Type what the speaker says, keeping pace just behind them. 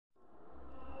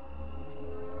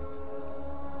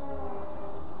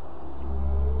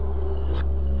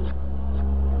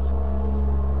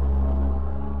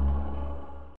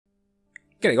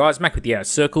G'day guys, Mac with the Outer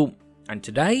Circle, and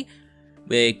today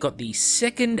we've got the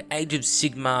second Age of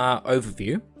Sigmar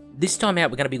overview. This time out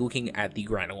we're going to be looking at the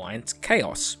Grand Alliance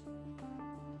Chaos,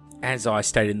 as I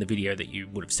stated in the video that you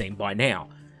would have seen by now.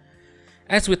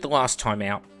 As with the last time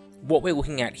out, what we're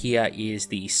looking at here is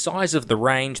the size of the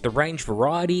range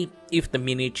variety, if the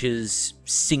miniatures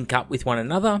sync up with one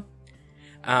another.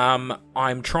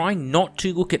 I'm trying not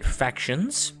to look at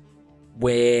factions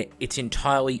where it's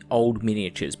entirely old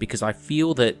miniatures, because I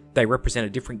feel that they represent a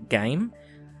different game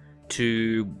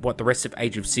to what the rest of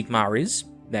Age of Sigmar is.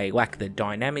 They lack the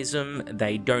dynamism,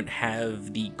 they don't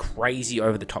have the crazy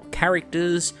over-the-top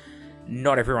characters,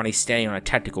 not everyone is standing on a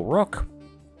tactical rock.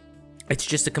 It's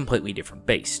just a completely different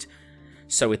beast.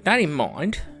 So with that in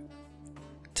mind,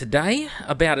 today,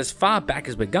 about as far back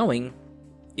as we're going,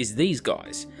 is these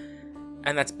guys,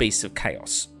 and that's Beasts of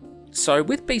Chaos. So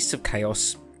with Beasts of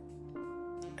Chaos,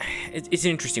 it's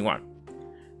an interesting one.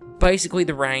 Basically,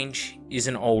 the range is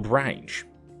an old range,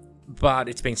 but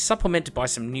it's been supplemented by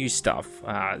some new stuff.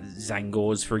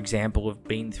 Zangors, for example, have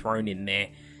been thrown in there.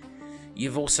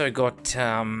 You've also got,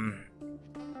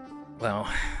 well,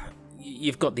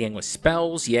 you've got the endless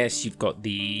spells. Yes, you've got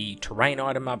the terrain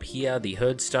item up here, the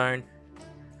herdstone.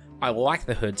 I like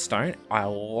the herdstone. I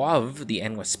love the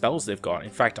endless spells they've got.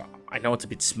 In fact, I know it's a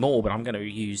bit small, but I'm going to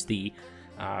use the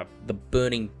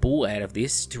burning bull out of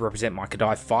this to represent my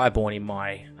Kadai Fireborn in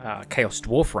my Chaos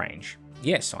Dwarf range.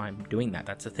 Yes, I'm doing that,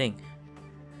 that's a thing.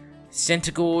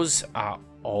 Centaurs are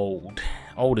old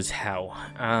as hell.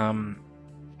 On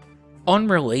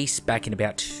release back in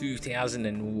about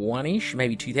 2001-ish,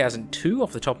 maybe 2002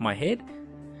 off the top of my head,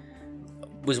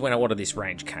 was when a lot of this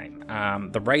range came.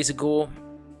 The Razor Gore,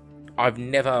 I've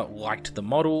never liked the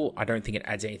model. I don't think it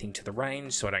adds anything to the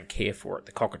range, so I don't care for it.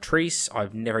 The Cockatrice,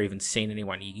 I've never even seen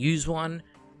anyone use one.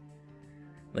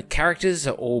 The characters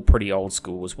are all pretty old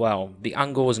school as well. The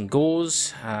Ungors and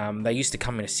Gores, they used to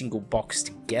come in a single box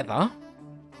together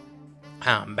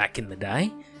back in the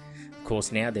day. Of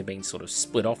course, now they're being sort of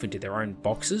split off into their own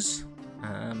boxes.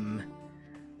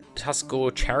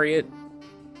 Tuskgore Chariot,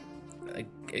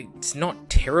 it's not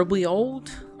terribly old,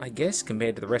 I guess,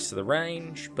 compared to the rest of the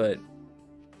range, but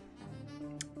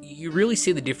you really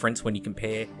see the difference when you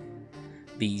compare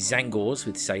the Zangors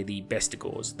with, say, the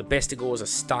Bestigors. The Bestigors are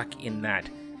stuck in that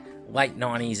late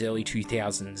 90s, early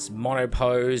 2000s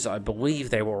monopose. I believe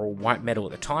they were all white metal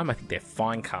at the time. I think they're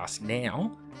fine cast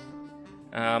now.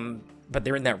 But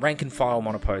they're in that rank and file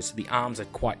monopose, so the arms are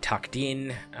quite tucked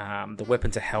in, the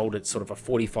weapons are held at sort of a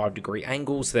 45-degree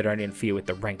angle so they don't interfere with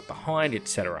the rank behind,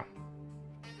 etc.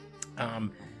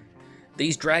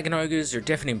 These Dragon Ogres are a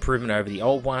definite improvement over the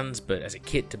old ones, but as a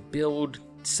kit to build,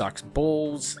 it sucks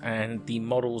balls, and the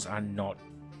models are not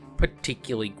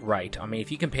particularly great. I mean,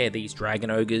 if you compare these Dragon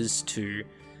Ogres to,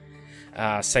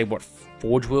 say, what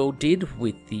Forge World did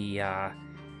with the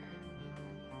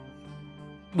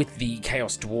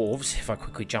Chaos Dwarves, if I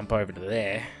quickly jump over to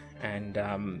there,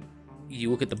 and you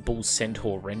look at the Bull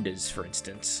Centaur renders, for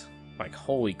instance, like,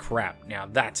 holy crap, now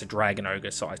that's a Dragon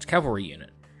Ogre-sized cavalry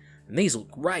unit. And these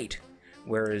look great,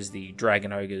 whereas the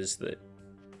Dragon Ogres that...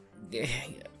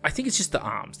 I think it's just the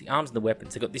arms and the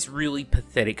weapons. They've got this really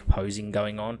pathetic posing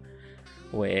going on,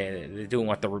 where they're doing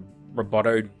like the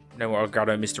Roboto, no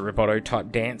Elgato Mr. Roboto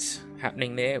type dance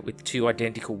happening there with two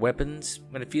identical weapons,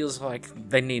 when it feels like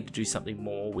they need to do something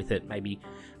more with it. Maybe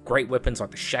great weapons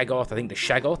like the Shaggoth. I think the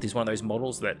Shaggoth is one of those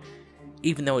models that,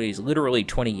 even though it is literally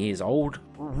 20 years old,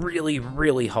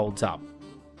 really holds up.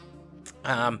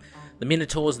 The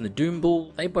Minotaurs and the Doom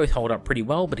Bull, they both hold up pretty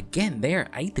well, but again, they're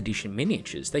 8th edition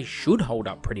miniatures. They should hold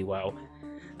up pretty well.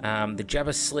 The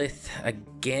Jabba Slith,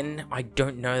 again, I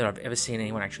don't know that I've ever seen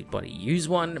anyone actually bloody use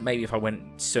one. Maybe if I went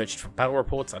and searched for battle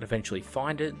reports, I'd eventually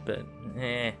find it, but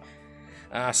eh.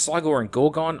 Sligor and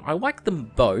Gorgon, I like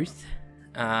them both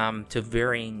to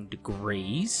varying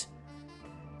degrees.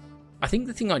 I think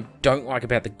the thing I don't like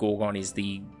about the Gorgon is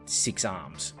the 6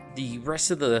 arms. The rest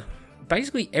of the...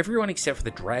 Basically, everyone except for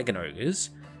the Dragon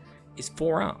Ogres is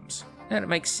 4 arms. And it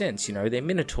makes sense, you know, they're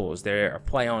Minotaurs, they're a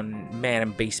play on man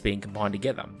and beast being combined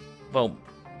together. Well,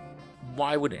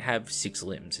 why would it have 6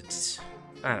 limbs? It's...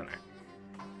 I don't know.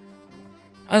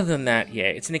 Other than that, yeah,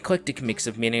 it's an eclectic mix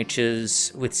of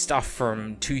miniatures with stuff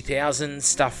from 2000,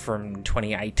 stuff from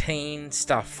 2018,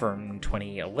 stuff from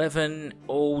 2011,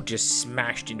 all just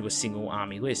smashed into a single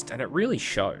army list, and it really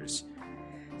shows.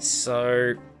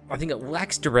 So... I think it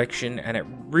lacks direction, and it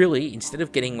really, instead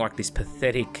of getting like this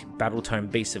pathetic Battletome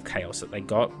Beasts of Chaos that they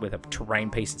got with a terrain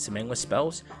piece and some endless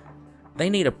spells, they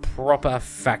need a proper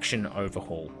faction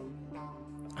overhaul.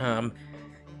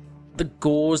 The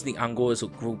Gores, the Ungores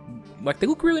they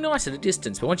look really nice at a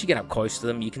distance, but once you get up close to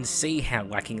them, you can see how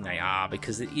lacking they are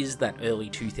because it is that early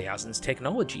 2000s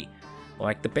technology.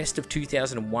 Like, the best of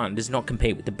 2001 does not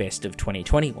compete with the best of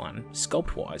 2021,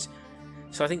 sculpt-wise.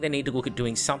 So I think they need to look at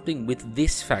doing something with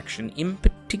this faction in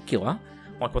particular,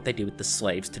 like what they did with the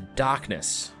Slaves to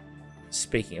Darkness.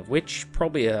 Speaking of which,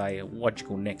 probably a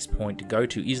logical next point to go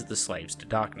to is the Slaves to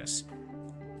Darkness.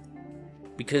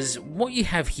 Because what you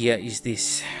have here is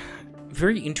this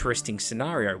very interesting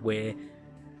scenario where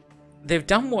they've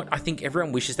done what I think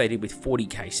everyone wishes they did with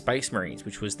 40k Space Marines,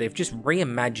 which was they've just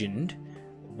reimagined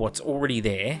what's already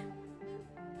there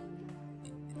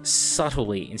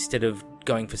subtly instead of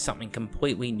going for something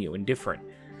completely new and different.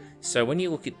 So when you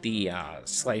look at the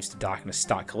Slaves to Darkness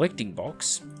Start Collecting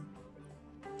box,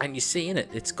 and you see in it,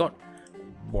 it's got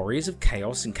Warriors of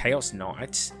Chaos and Chaos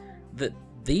Knights, that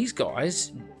these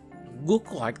guys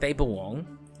look like they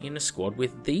belong in a squad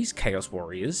with these Chaos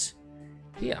Warriors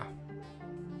here.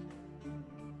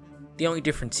 The only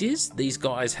difference is these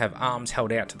guys have arms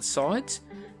held out to the sides,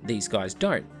 these guys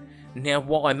don't. Now,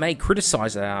 while I may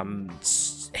criticise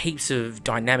heaps of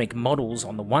dynamic models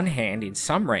on the one hand in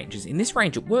some ranges, in this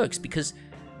range it works because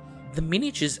the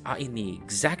miniatures are in the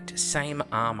exact same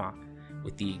armour,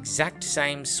 with the exact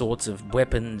same sorts of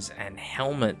weapons and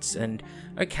helmets, and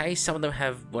okay, some of them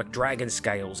have like dragon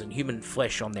scales and human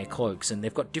flesh on their cloaks, and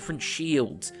they've got different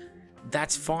shields.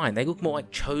 That's fine, they look more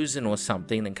like Chosen or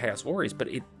something than Chaos Warriors, but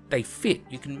they fit.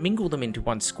 You can mingle them into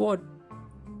one squad.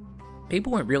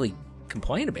 People won't really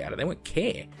complain about it, they won't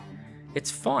care. It's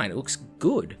fine, it looks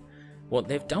good what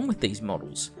they've done with these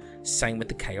models. Same with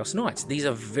the Chaos Knights. These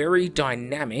are very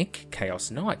dynamic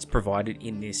Chaos Knights provided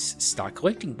in this Start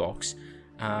Collecting box,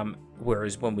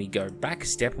 whereas when we go back a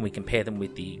step and we compare them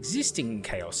with the existing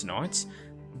Chaos Knights,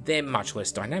 they're much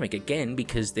less dynamic, again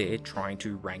because they're trying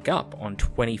to rank up on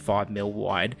 25mm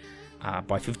wide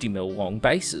by 50mm long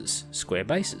bases, square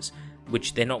bases,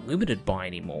 which they're not limited by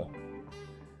anymore.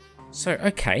 So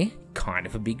okay, kind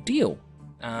of a big deal.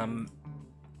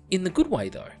 In the good way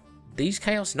though, these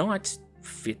Chaos Knights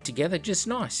fit together just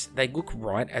nice. They look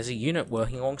right as a unit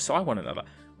working alongside one another,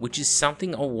 which is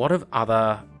something a lot of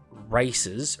other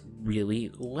races really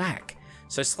lack.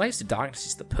 So Slaves to Darkness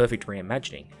is the perfect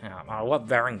reimagining. I love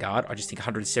Varangard. I just think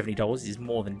 $170 is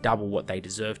more than double what they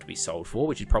deserve to be sold for,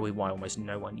 which is probably why almost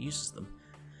no one uses them.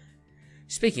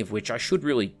 Speaking of which, I should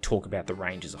really talk about the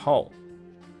range as a whole.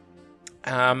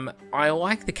 I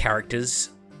like the characters.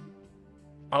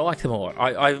 I like them a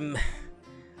lot.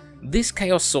 This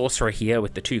Chaos Sorcerer here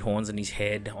with the two horns on his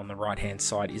head on the right hand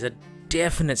side is a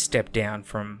definite step down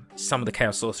from some of the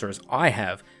Chaos Sorcerers I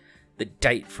have that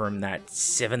date from that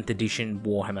 7th edition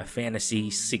Warhammer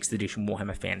Fantasy, 6th edition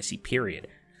Warhammer Fantasy period.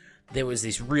 There was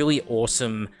this really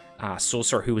awesome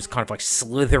sorcerer who was kind of like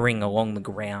slithering along the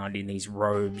ground in these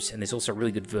robes, and there's also a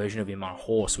really good version of him on a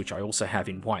horse, which I also have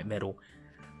in white metal.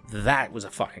 That was a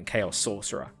fucking Chaos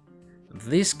Sorcerer.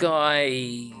 This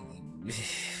guy,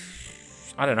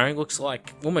 I don't know, looks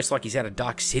like almost like he's out of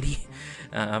Dark City,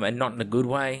 and not in a good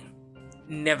way.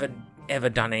 Never ever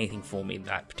done anything for me,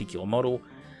 that particular model.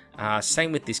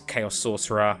 Same with this Chaos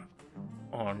Sorcerer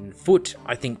on foot.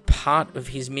 I think part of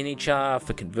his miniature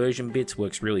for conversion bits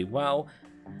works really well,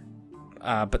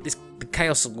 but the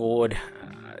Chaos Lord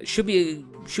should be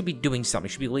doing something.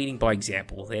 Should be leading by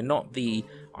example. They're not the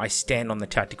I stand on the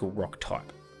tactical rock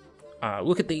type.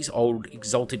 Look at these old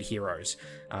Exalted heroes.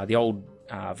 The old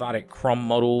Vardek Krom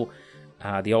model,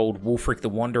 the old Wulfric the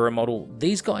Wanderer model.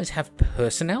 These guys have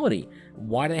personality.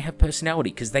 Why do they have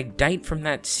personality? Because they date from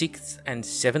that 6th and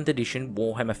 7th edition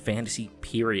Warhammer Fantasy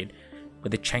period where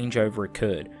the changeover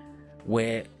occurred,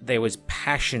 where there was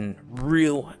passion,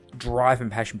 real drive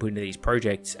and passion put into these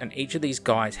projects, and each of these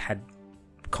guys had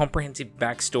comprehensive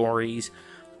backstories,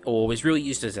 or was really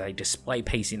used as a display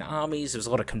piece in armies. There was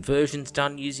a lot of conversions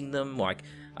done using them, like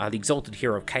the Exalted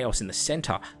Hero of Chaos in the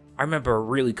center. I remember a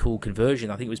really cool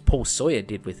conversion, I think it was Paul Sawyer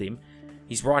did with him.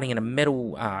 He's riding in a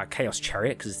metal Chaos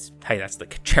Chariot, because, hey, that's the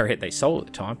chariot they sold at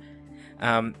the time.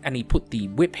 And he put the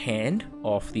whip hand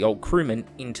off the old crewman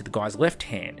into the guy's left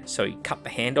hand. So he cut the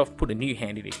hand off, put a new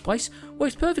hand in his place.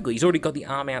 Works perfectly. He's already got the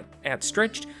arm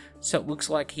outstretched, so it looks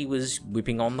like he was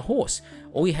whipping on the horse.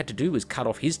 All he had to do was cut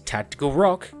off his tactical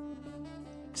rock.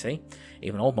 See?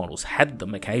 Even old models had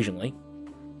them occasionally.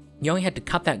 You only had to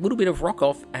cut that little bit of rock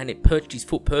off and it perched his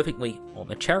foot perfectly on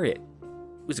the chariot.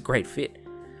 It was a great fit.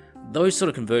 Those sort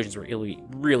of conversions were really,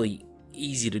 really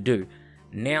easy to do.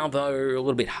 Now, though, a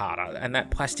little bit harder, and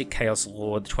that plastic Chaos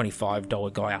Lord, the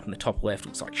 $25 guy up in the top left,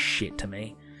 looks like shit to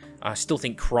me. I still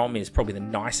think Crom is probably the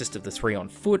nicest of the 3 on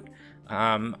foot.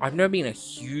 I've never been a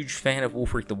huge fan of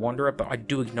Wulfric the Wanderer, but I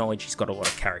do acknowledge he's got a lot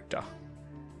of character.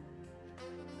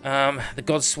 The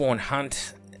Godsworn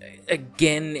Hunt,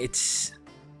 again, it's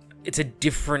a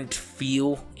different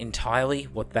feel entirely,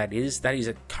 what that is. That is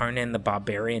a Conan the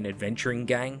Barbarian adventuring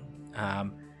gang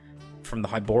from the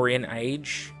Hyborian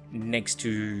Age next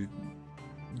to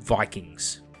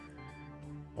Vikings.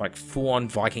 Like full-on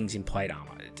Vikings in plate armor.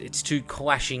 It's 2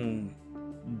 clashing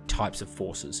types of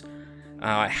forces.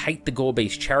 I hate the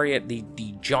Gorebeast chariot,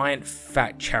 the giant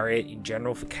fat chariot in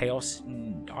general for Chaos.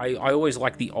 I always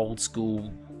like the old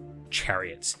school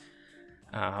chariots.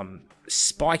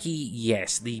 Spiky,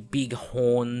 yes, the big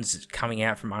horns coming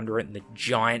out from under it and the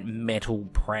giant metal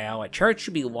prow. A chariot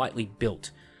should be lightly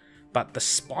built, but the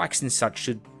spikes and such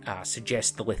should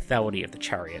suggest the lethality of the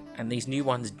chariot, and these new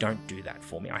ones don't do that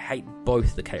for me. I hate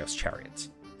both the Chaos chariots.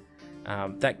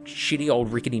 That shitty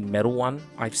old rickety metal one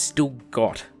I've still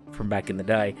got from back in the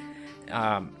day.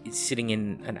 It's sitting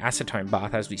in an acetone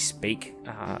bath as we speak,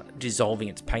 dissolving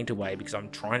its paint away because I'm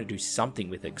trying to do something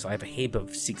with it because I have a heap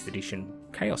of 6th edition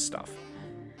Chaos stuff.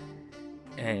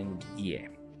 And yeah.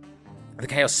 The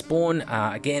Chaos Spawn,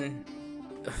 again,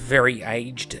 very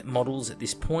aged models at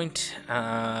this point.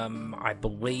 I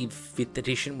believe 5th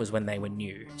edition was when they were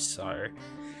new, so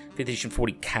 5th edition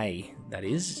 40k, that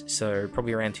is, so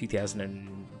probably around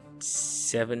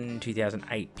 2007,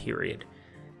 2008 period.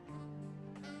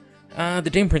 The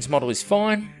Demon Prince model is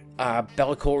fine.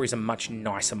 Be'lakor is a much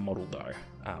nicer model though.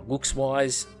 Looks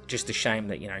wise, just a shame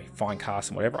that, you know, fine cast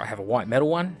and whatever. I have a white metal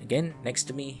one, again, next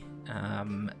to me,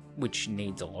 which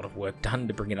needs a lot of work done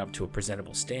to bring it up to a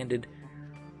presentable standard.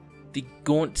 The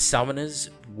Gaunt Summoners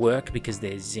work because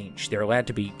they're Tzeentch. They're allowed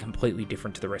to be completely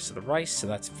different to the rest of the race, so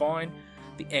that's fine.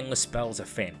 The Endless spells are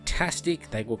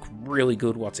fantastic. They look really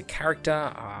good, lots of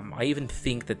character. I even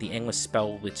think that the Endless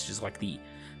spell, which is like the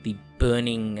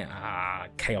burning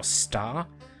Chaos Star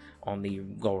on the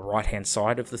lower right-hand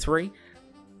side of the 3,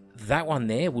 that one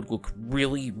there would look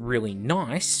really, really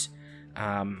nice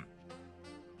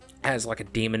as like a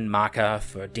demon marker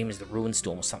for Demons of the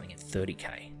Ruinstorm or something at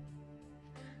 30k.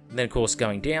 And then, of course,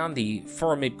 going down, the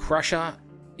Foramid Crusher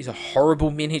is a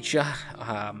horrible miniature.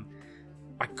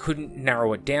 I couldn't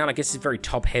narrow it down. I guess it's very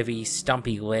top-heavy,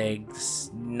 stumpy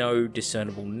legs, no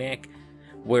discernible neck,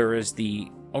 whereas the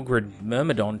Ogred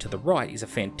Myrmidon to the right is a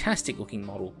fantastic-looking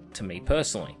model to me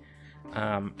personally.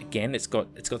 Again, it's got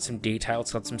some detail,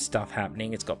 it's got some stuff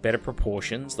happening, it's got better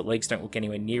proportions. The legs don't look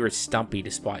anywhere near as stumpy,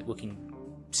 despite looking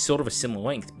sort of a similar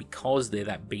length, because they're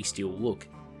that bestial look.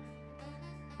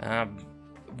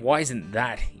 Why isn't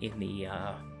that in the?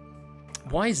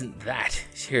 Why isn't that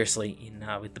seriously in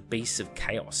with the Beasts of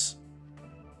Chaos?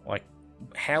 Like,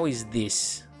 how is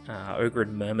this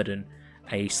Ogred Myrmidon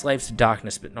a Slaves to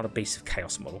Darkness but not a Beast of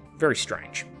Chaos model? Very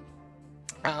strange.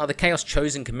 The Chaos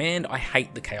Chosen Command, I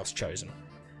hate the Chaos Chosen.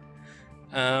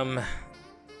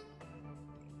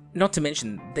 Not to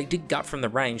mention, they did gut from the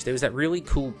range. There was that really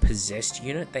cool Possessed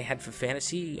unit they had for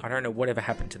Fantasy. I don't know whatever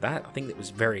happened to that. I think that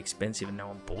was very expensive and no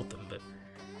one bought them, but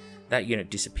that unit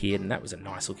disappeared and that was a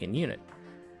nice looking unit.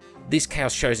 This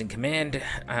Chaos Chosen Command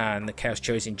and the Chaos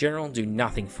Chosen in general do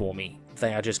nothing for me.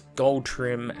 They are just gold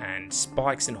trim and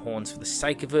spikes and horns for the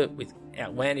sake of it, with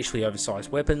outlandishly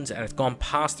oversized weapons, and it's gone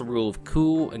past the rule of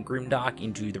cool and grimdark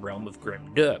into the realm of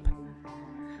grim derp.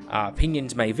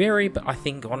 Opinions may vary, but I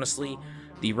think honestly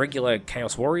the regular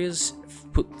Chaos Warriors,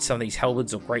 put some of these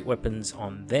halberds or great weapons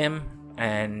on them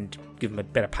and give them a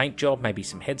better paint job, maybe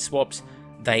some head swaps,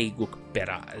 they look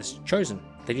better as Chosen.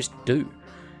 They just do.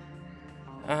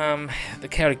 The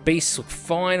Chaotic Beasts look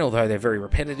fine, although they're very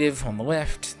repetitive on the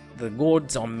left. The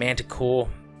Lords on Manticore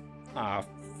are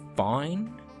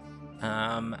fine.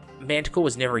 Manticore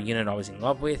was never a unit I was in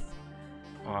love with.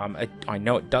 I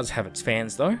know it does have its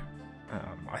fans though.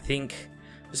 I think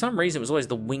for some reason it was always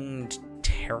the Winged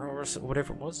Terror or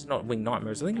whatever it was. Not Winged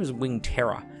Nightmares, I think it was Winged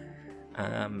Terror.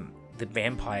 The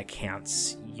Vampire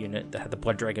Counts unit that had the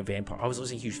Blood Dragon Vampire. I was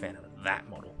always a huge fan of that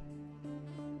model.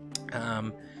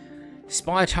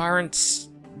 Spire Tyrants,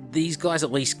 these guys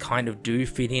at least kind of do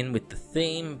fit in with the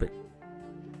theme, but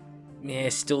yeah,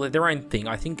 still they're their own thing.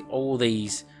 I think all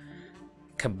these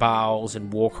Cabals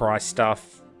and Warcry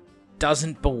stuff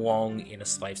doesn't belong in a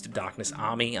Slaves to Darkness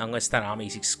army unless that army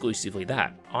is exclusively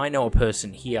that. I know a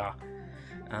person here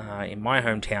in my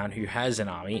hometown who has an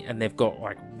army, and they've got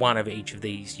like one of each of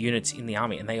these units in the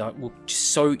army, and they look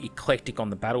so eclectic on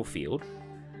the battlefield.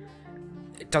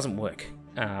 It doesn't work.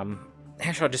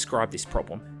 How should I describe this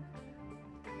problem?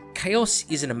 Chaos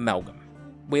is an amalgam.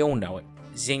 We all know it.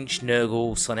 Tzeentch,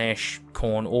 Nurgle, Slaanesh,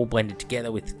 Khorne all blended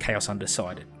together with Chaos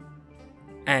Undecided.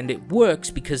 And it works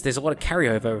because there's a lot of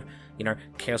carryover. You know,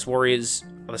 Chaos Warriors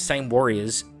are the same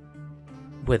warriors,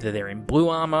 whether they're in blue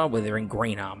armor, whether they're in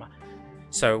green armor.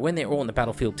 So when they're all in the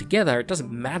battlefield together, it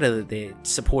doesn't matter that they're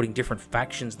supporting different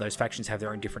factions, those factions have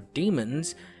their own different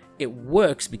demons. It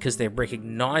works because they're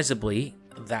recognizably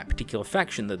that particular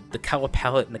faction. The color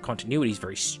palette and the continuity is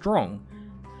very strong.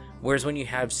 Whereas when you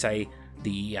have, say,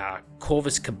 the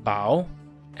Corvus Cabal,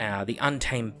 the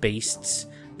Untamed Beasts,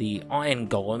 the Iron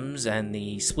Golems, and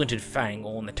the Splintered Fang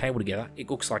all on the table together, it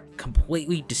looks like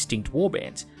completely distinct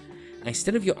warbands.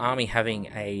 Instead of your army having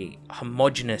a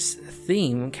homogeneous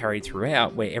theme carried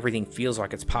throughout, where everything feels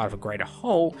like it's part of a greater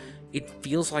whole, it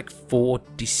feels like 4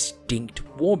 distinct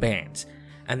warbands.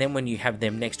 And then when you have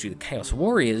them next to the Chaos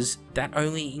Warriors, that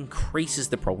only increases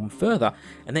the problem further.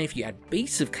 And then if you add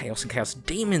Beasts of Chaos and Chaos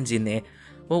Demons in there,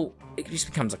 well, it just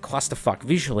becomes a clusterfuck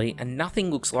visually, and nothing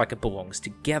looks like it belongs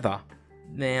together.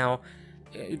 Now,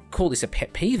 call this a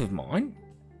pet peeve of mine,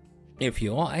 if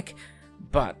you like,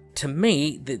 but to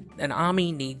me, an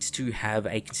army needs to have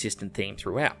a consistent theme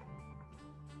throughout.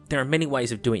 There are many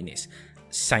ways of doing this.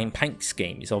 Same paint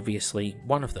scheme is obviously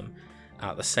one of them.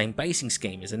 The same basing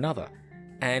scheme is another.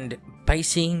 And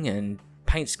basing and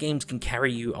paint schemes can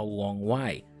carry you a long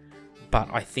way. But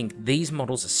I think these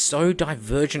models are so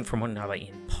divergent from one another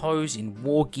in pose, in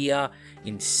war gear,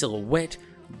 in silhouette,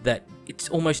 that it's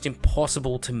almost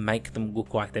impossible to make them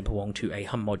look like they belong to a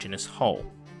homogeneous whole.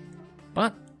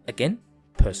 But, again,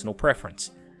 personal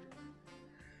preference.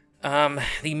 The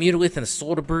Mutolith and the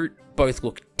Slaughter Brute both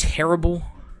look terrible,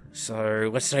 so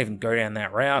let's not even go down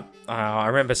that route. I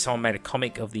remember someone made a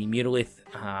comic of the Mutolith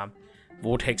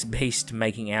Vortex Beast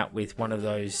making out with one of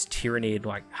those Tyrannid,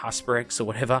 like Husperex or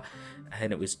whatever,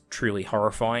 and it was truly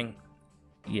horrifying.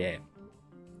 Yeah.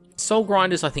 Soul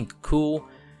Grinders I think are cool,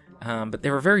 but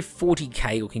they're a very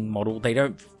 40k looking model. They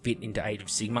don't fit into Age of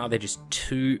Sigmar, they're just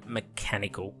too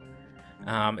mechanical.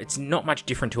 It's not much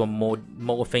different to a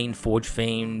Mauler Fiend, Forge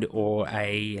Fiend, or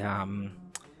a,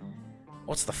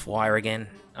 what's the flyer again?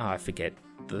 Oh, I forget.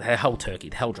 The Hell Turkey,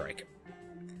 the Helldrake.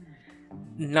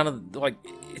 None of, like,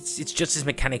 it's just as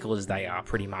mechanical as they are,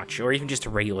 pretty much, or even just a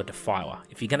regular Defiler.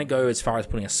 If you're going to go as far as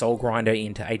putting a Soul Grinder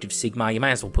into Age of Sigmar, you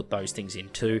may as well put those things in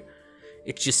too.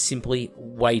 It's just simply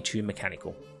way too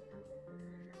mechanical.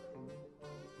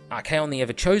 Archaon the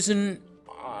Everchosen,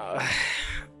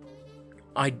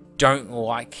 I don't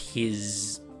like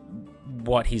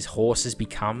what his horse has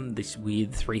become, this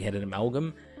weird 3-headed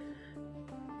amalgam,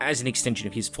 as an extension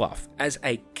of his fluff. As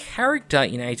a character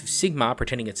in Age of Sigmar,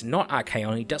 pretending it's not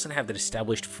Archaon, he doesn't have that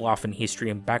established fluff and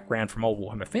history and background from old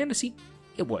Warhammer Fantasy,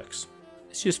 it works.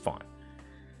 It's just fine.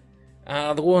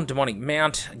 The War and Demonic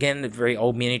Mount, again, a very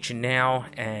old miniature now,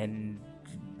 and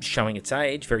showing its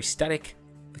age, very static.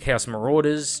 The Chaos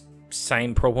Marauders,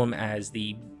 same problem as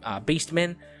the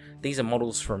Beastmen. These are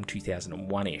models from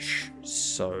 2001-ish,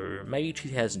 so maybe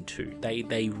 2002.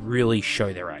 They really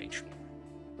show their age.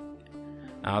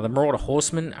 The Marauder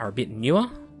Horsemen are a bit newer.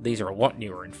 These are a lot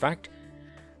newer, in fact.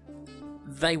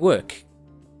 They work.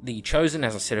 The Chosen,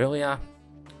 as I said earlier,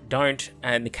 don't.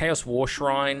 And the Chaos War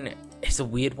Shrine is a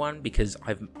weird one because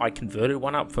I converted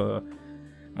one up for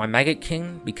my Maggot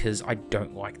King because I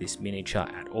don't like this miniature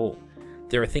at all.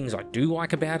 There are things I do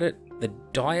like about it. The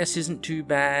dais isn't too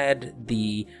bad.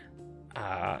 The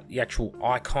actual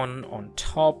icon on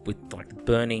top with like the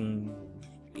burning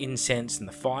incense and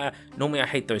the fire. Normally I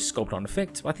hate those sculpt-on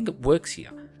effects, but I think it works here.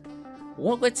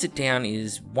 What lets it down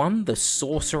is, one, the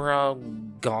sorcerer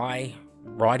guy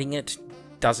riding it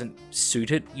doesn't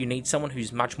suit it. You need someone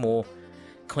who's much more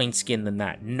clean-skinned than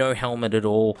that. No helmet at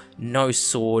all, no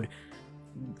sword.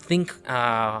 Think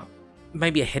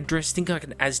maybe a headdress. Think like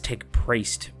an Aztec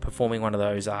priest performing one of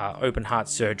those open heart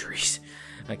surgeries.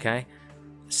 Okay?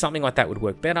 Something like that would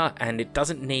work better, and it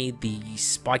doesn't need the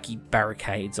spiky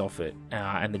barricades off it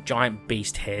and the giant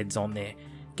beast heads on there.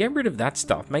 Get rid of that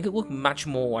stuff. Make it look much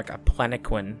more like a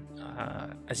Planquin,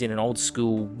 as in an old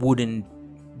school wooden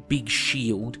big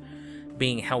shield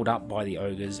being held up by the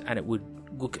ogres, and it would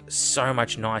look so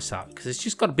much nicer, because it's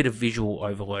just got a bit of visual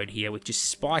overload here with just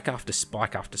spike after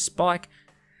spike after spike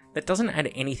that doesn't add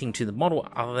anything to the model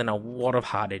other than a lot of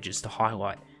hard edges to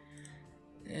highlight.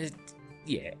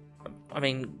 Yeah. I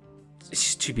mean, it's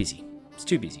just too busy. It's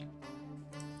too busy.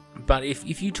 But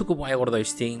if you took away a lot of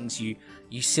those things, you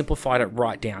simplified it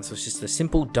right down. So it's just a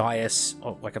simple dais,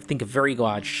 or like I think a very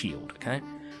large shield, okay?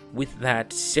 With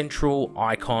that central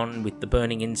icon with the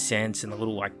burning incense and the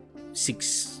little like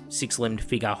six-limbed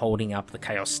figure holding up the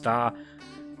Chaos Star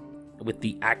with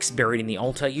the axe buried in the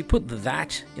altar. You put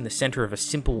that in the center of a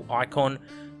simple icon,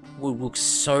 will look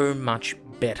so much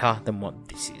better than what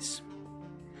this is.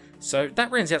 So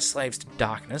that rounds out Slaves to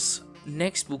Darkness.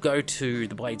 Next we'll go to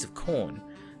the Blades of Khorne.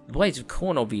 The Blades of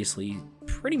Khorne, obviously,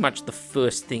 pretty much the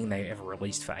first thing they ever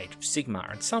released for Age of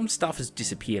Sigmar, and some stuff has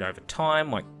disappeared over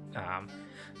time, like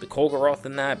the Korgoroth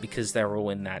and that, because they were all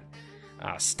in that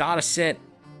starter set,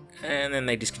 and then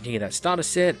they discontinued that starter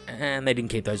set, and they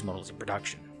didn't keep those models in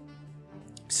production.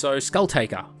 So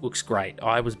Skulltaker looks great.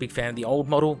 I was a big fan of the old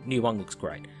model, new one looks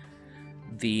great.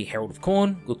 The Herald of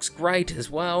Khorne looks great as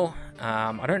well.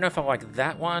 I don't know if I like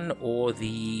that one or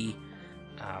the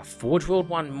Forge World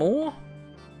one more.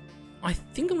 I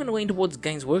think I'm going to lean towards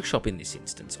Games Workshop in this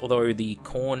instance, although the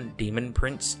Khorne Demon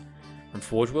Prince from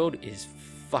Forge World is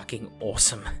fucking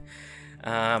awesome.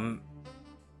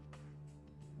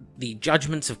 The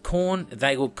Judgments of Khorne,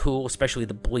 they look cool, especially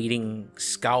the bleeding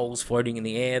skulls floating in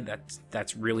the air.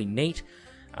 That's really neat.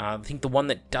 I think the one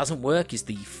that doesn't work is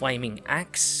the Flaming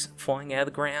Axe flying out of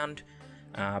the ground.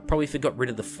 Probably if they got rid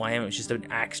of the flame, it was just an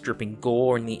axe dripping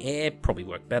gore in the air, probably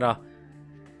work better.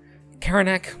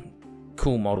 Karanak,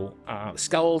 cool model.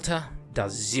 Skull Altar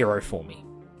does 0 for me.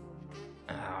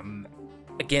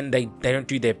 Again, they don't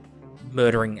do their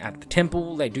murdering at the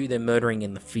temple, they do their murdering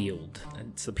in the field.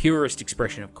 It's the purest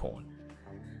expression of Khorne.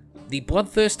 The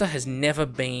Bloodthirster has never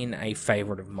been a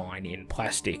favourite of mine in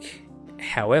plastic.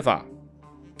 However,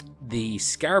 the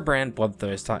Scarabrand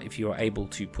Bloodthirster, if you are able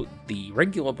to put the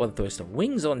regular Bloodthirster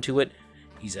wings onto it,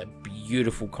 is a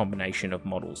beautiful combination of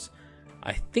models.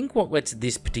 I think what lets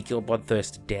this particular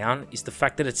Bloodthirster down is the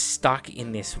fact that it's stuck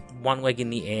in this one leg in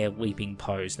the air leaping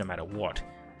pose no matter what.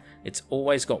 It's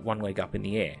always got one leg up in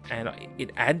the air, and it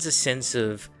adds a sense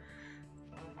of...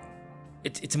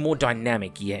 It's more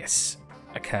dynamic, yes,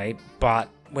 okay, but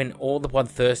when all the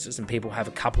Bloodthirsters and people have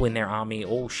a couple in their army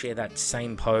all share that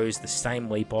same pose, the same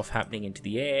leap off happening into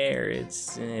the air,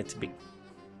 it's a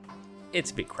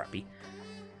bit crappy.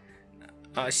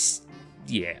 I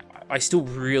still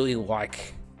really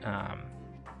like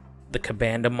the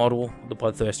Kabanda model, the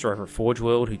Bloodthirster over at Forge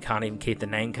World, who can't even keep the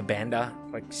name Kabanda.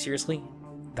 Like, seriously?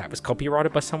 That was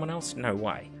copyrighted by someone else? No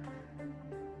way.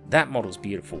 That model's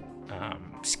beautiful.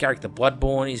 Scarrick the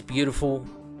Bloodborne is beautiful.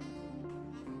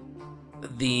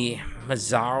 The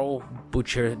Mazarl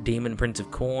Butcher Demon Prince of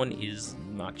Khorne is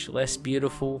much less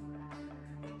beautiful.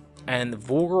 And the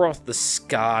Vorgoroth the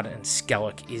Scarred and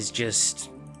Skellick is just...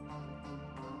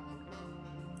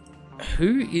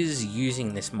 Who is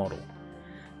using this model?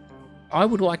 I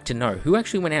would like to know who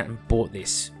actually went out and bought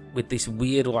this with this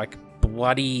weird, like,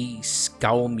 bloody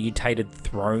skull mutated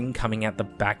throne coming out the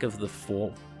back of the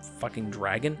fucking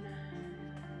dragon.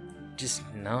 Just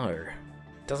no.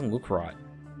 It doesn't look right.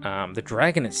 The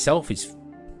dragon itself is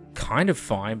kind of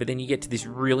fine, but then you get to this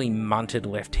really munted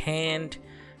left hand.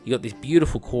 You got this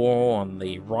beautiful claw on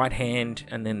the right hand,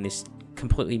 and then this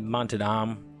completely munted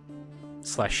arm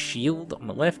 / shield on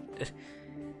the left.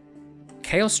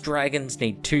 Chaos dragons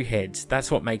need 2 heads.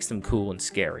 That's what makes them cool and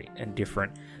scary and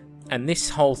different. And this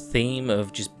whole theme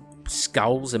of just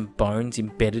skulls and bones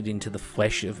embedded into the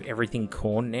flesh of everything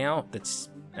Khorne now, that's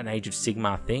an Age of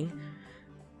Sigmar thing.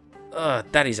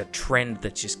 That is a trend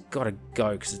that's just gotta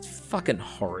go, because it's fucking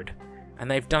horrid.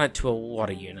 And they've done it to a lot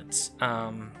of units.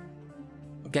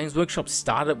 Games Workshop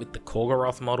started with the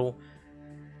Korgoroth model,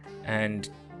 and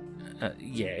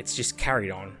yeah, it's just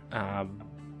carried on.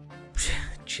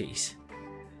 Jeez.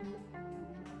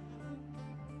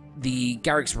 The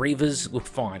Garruk's Reavers look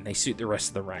fine, they suit the rest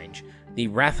of the range. The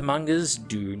Wrathmongers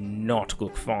do not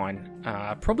look fine,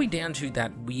 probably down to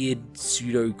that weird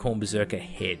pseudo Khorne Berserker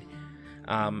head.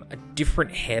 A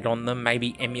different head on them,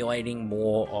 maybe emulating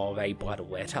more of a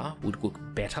Bloodletter, would look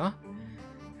better.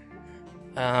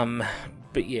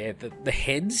 But yeah, the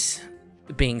heads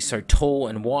being so tall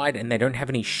and wide, and they don't have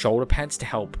any shoulder pads to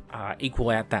help equal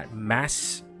out that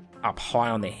mass up high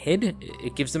on their head,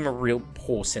 it gives them a real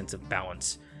poor sense of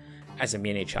balance as a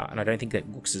miniature, and I don't think that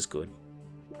looks as good.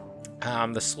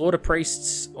 The Slaughter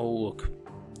Priests all look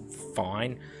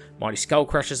fine. Mighty Skull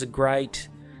Crushers are great.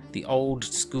 The old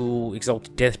school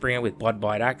Exalted Deathbringer with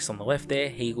Bloodbite Axe on the left there,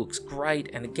 he looks great,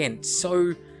 and again,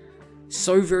 so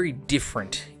very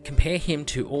different. Compare him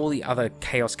to all the other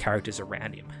Chaos characters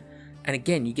around him. And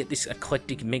again, you get this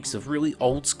eclectic mix of really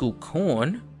old school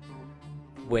Khorne,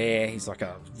 where he's like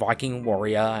a Viking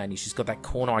warrior and he's just got that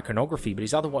Khorne iconography, but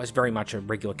he's otherwise very much a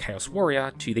regular Chaos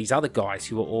warrior, to these other guys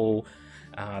who are all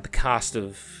the cast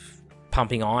of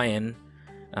Pumping Iron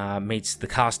meets the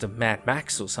cast of Mad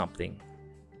Max or something.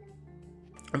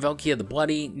 Valkyria the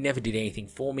Bloody never did anything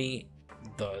for me.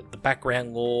 The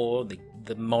background lore,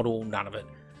 the model, none of it.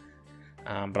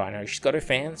 But I know she's got her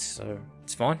fans, so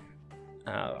it's fine.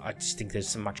 I just think there's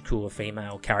some much cooler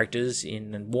female characters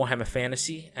in Warhammer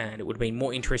Fantasy, and it would have been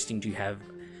more interesting to have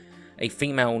a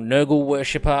female Nurgle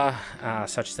worshipper,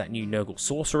 such as that new Nurgle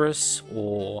sorceress,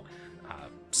 or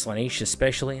Slaanesh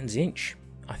especially, and Tzeentch.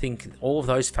 I think all of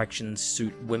those factions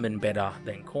suit women better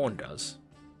than Khorne does.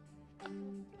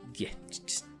 Yeah,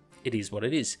 it is what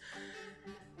it is.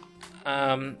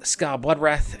 Scar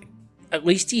Bloodwrath, at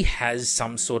least he has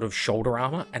some sort of shoulder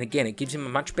armor, and again, it gives him a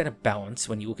much better balance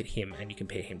when you look at him and you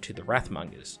compare him to the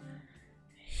Wrathmongers.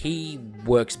 He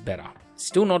works better.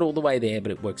 Still not all the way there,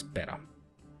 but it works better.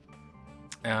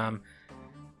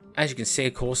 As you can see,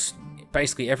 of course,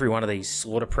 basically every one of these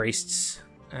Slaughter Priests,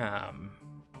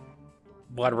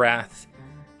 Bloodwrath,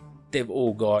 they've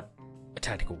all got a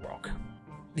tactical rock.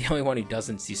 The only one who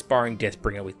doesn't is the Aspiring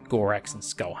Deathbringer with Gorax and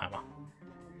Skullhammer.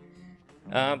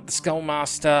 The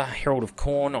Skullmaster, Herald of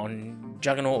Khorne on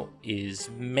Juggernaut is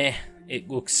meh. It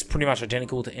looks pretty much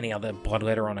identical to any other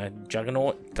Bloodletter on a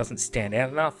Juggernaut. It doesn't stand out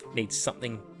enough. It needs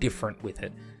something different with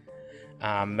it.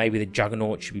 Maybe the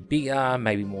Juggernaut should be bigger,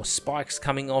 maybe more spikes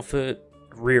coming off it,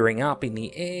 rearing up in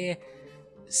the air,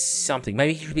 something.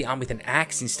 Maybe he should be armed with an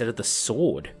axe instead of the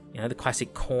sword. You know, the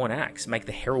classic Khorne axe. Make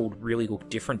the Herald really look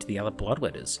different to the other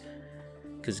Bloodletters.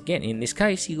 Because again, in this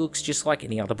case, he looks just like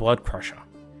any other Blood Crusher.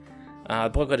 The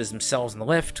Bloodletters themselves on the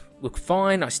left look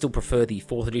fine. I still prefer the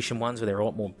 4th edition ones where they're a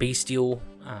lot more bestial.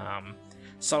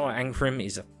 Solar Angrim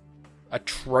is an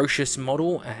atrocious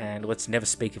model, and let's never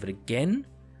speak of it again.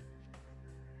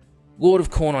 Lord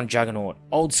of Khorne on Juggernaut,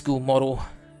 old school model,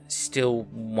 still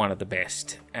one of the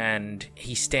best, and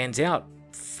he stands out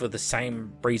for the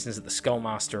same reasons that the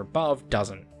Skullmaster above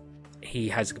doesn't. He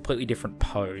has a completely different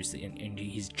pose in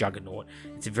his Juggernaut.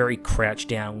 It's a very crouched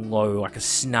down low, like a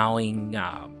snarling,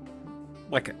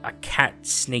 like a cat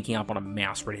sneaking up on a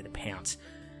mouse ready to pounce.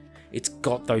 It's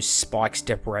got those spikes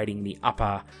decorating the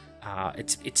upper,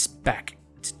 its back,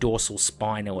 its dorsal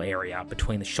spinal area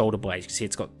between the shoulder blades. You can see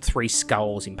it's got 3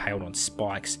 skulls impaled on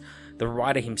spikes. The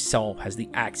rider himself has the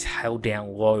axe held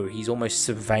down low. He's almost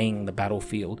surveying the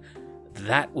battlefield.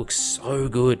 That looks so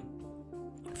good.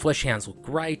 Fleshhounds look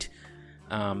great.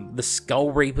 The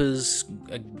Skull Reapers,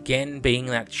 again, being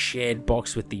that shared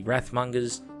box with the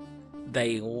Wrathmongers,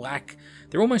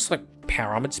 they're almost like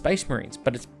Power Armored Space Marines,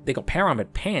 but they got Power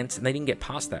Armored pants and they didn't get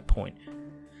past that point.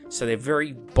 So they're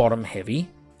very bottom heavy,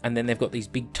 and then they've got these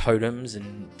big totems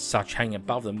and such hanging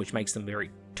above them, which makes them very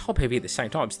top heavy at the same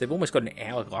time. So they've almost got an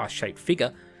hourglass shaped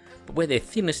figure, but where they're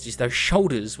thinnest is those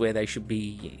shoulders, where they should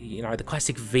be, you know, the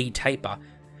classic V taper.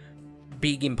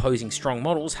 Big, imposing, strong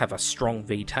models have a strong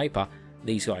V taper.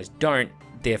 These guys don't,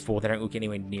 therefore they don't look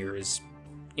anywhere near as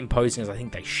imposing as I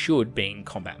think they should, being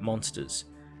combat monsters.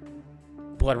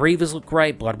 Blood Reavers look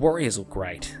great, Blood Warriors look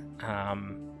great.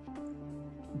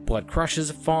 Blood Crushers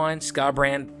are fine,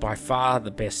 Scarbrand by far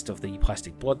the best of the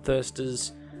plastic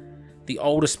Bloodthirsters. The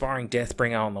old Aspiring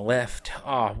Deathbringer on the left,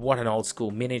 oh, what an old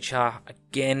school miniature.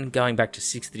 Again, going back to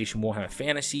 6th edition Warhammer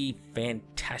Fantasy,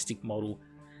 fantastic model,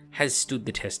 has stood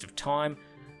the test of time,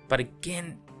 but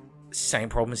again, same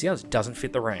problem as the others, doesn't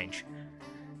fit the range.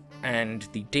 And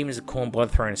the Demons of Khorne,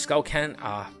 Bloodthrower and Skull Cannon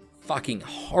are fucking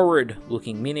horrid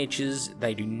looking miniatures.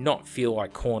 They do not feel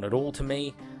like Khorne at all to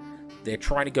me. They're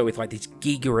trying to go with like this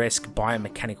Giga-esque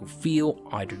biomechanical feel.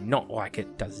 I do not like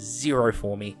it. Does zero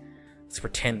for me. Let's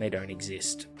pretend they don't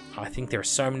exist. I think there are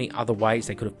so many other ways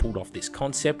they could have pulled off this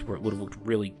concept where it would have looked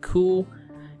really cool,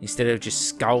 instead of just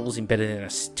skulls embedded in a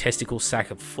testicle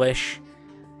sack of flesh.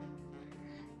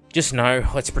 Just no,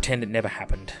 let's pretend it never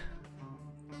happened.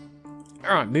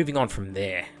 Alright, moving on from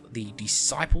there. The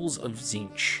Disciples of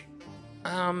Tzeentch.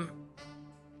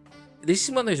 This is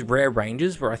one of those rare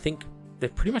ranges where I think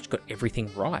they've pretty much got everything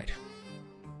right.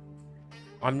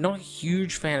 I'm not a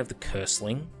huge fan of the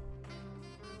Curseling,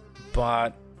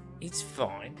 but it's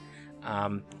fine.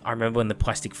 I remember when the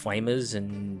Plastic Flamers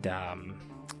and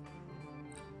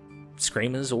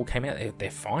Screamers all came out,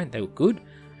 they're fine, they look good.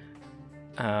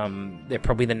 They're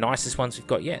probably the nicest ones we've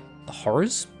got yet. The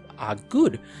Horrors are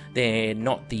good. They're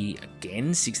not the,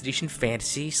 again, 6th edition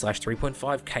fantasy /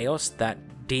 3.5 chaos, that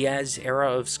Diaz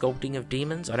era of sculpting of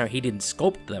demons. I know he didn't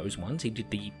sculpt those ones, he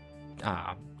did the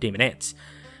Demonettes,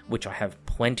 which I have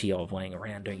plenty of laying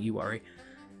around, don't you worry.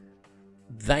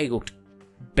 They looked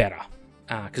better,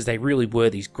 because they really were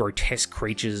these grotesque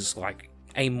creatures, like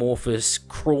amorphous,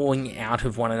 crawling out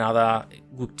of one another. It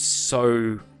looked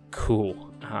so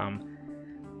cool.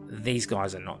 These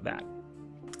guys are not that.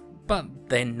 But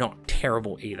they're not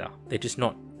terrible either. They're just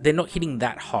not, they're not hitting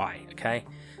that high, okay?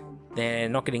 They're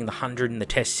not getting the 100 in the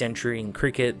Test century in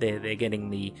cricket. They're getting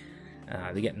the,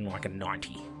 they're getting like a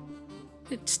 90.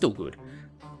 It's still good.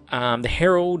 The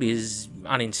Herald is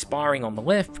uninspiring on the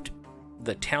left.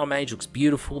 The Tower Mage looks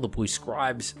beautiful. The Blue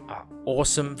Scribes are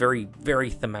awesome. Very, very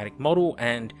thematic model.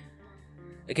 And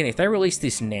again, if they release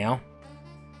this now,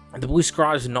 the Blue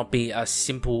Scribes would not be a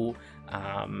simple,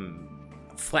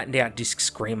 flattened out disc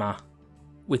Screamer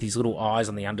with his little eyes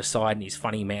on the underside and his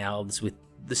funny mouths with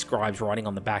the scribes writing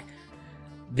on the back.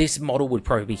 This model would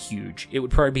probably be huge. It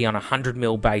would probably be on a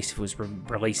 100mm base if it was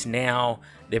released now.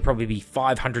 There'd probably be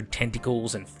 500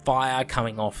 tentacles and fire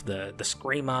coming off the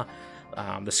Screamer.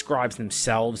 The scribes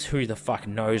themselves, who the fuck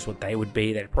knows what they would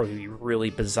be. They'd probably be really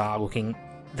bizarre looking.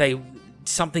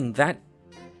 Something that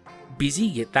busy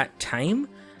yet that tame,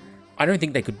 I don't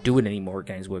think they could do it anymore at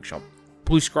Games Workshop.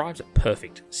 Blue Scribes are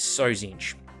perfect. So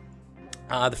zinch.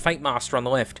 The Fate Master on the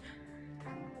left.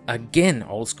 Again,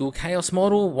 old school Chaos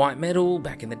model, white metal,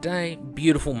 back in the day.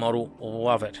 Beautiful model,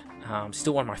 love it.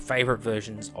 Still one of my favourite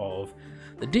versions of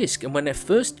the disc. And when it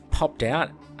first popped out,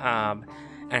 and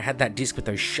it had that disc with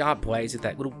those sharp blades with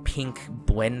that little pink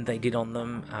blend they did on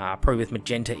them, probably with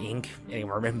magenta ink.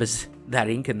 Anyone remembers that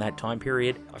ink in that time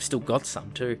period? I've still got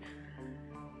some too.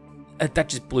 That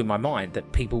just blew my mind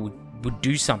that people would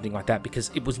do something like that,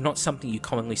 because it was not something you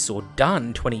commonly saw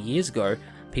done 20 years ago.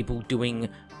 People doing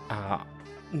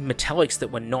metallics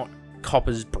that were not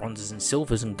coppers, bronzes, and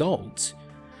silvers and golds.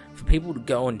 For people to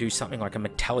go and do something like a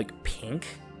metallic pink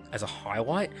as a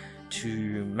highlight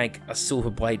to make a silver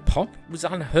blade pop was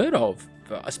unheard of,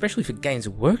 especially for Games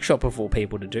Workshop of all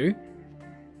people to do.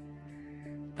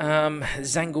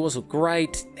 Zangors look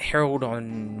great. Herald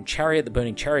on Chariot, the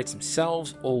Burning Chariots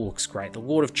themselves, all looks great. The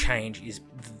Lord of Change is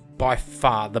by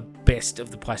far the best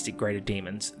of the plastic graded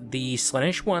demons. The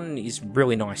Slanesh one is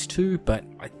really nice too, but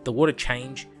the Lord of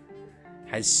Change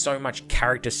has so much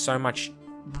character, so much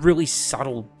really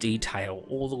subtle detail.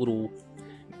 All the little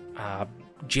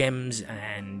gems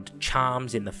and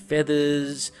charms in the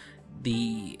feathers,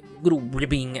 the little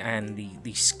ribbing and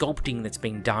the sculpting that's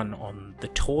been done on the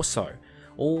torso.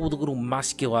 All the little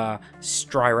muscular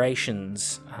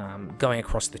striations going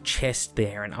across the chest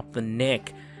there and up the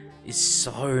neck is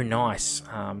so nice.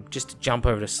 Just to jump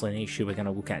over to Slaanesh, who we're going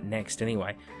to look at next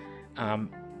anyway.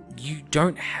 You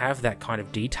don't have that kind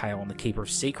of detail on the Keeper of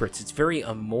Secrets. It's very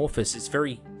amorphous. It's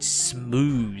very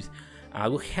smooth.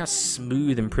 Look how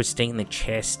smooth and pristine the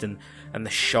chest and the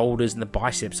shoulders and the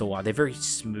biceps all are. They're very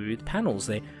smooth panels.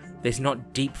 There's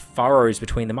not deep furrows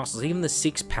between the muscles. Even the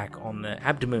six-pack on the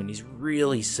abdomen is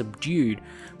really subdued.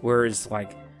 Whereas,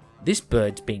 like, this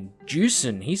bird's been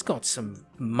juicing. He's got some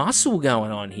muscle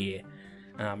going on here.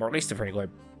 Or at least a very low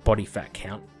body fat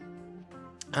count.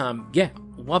 Yeah,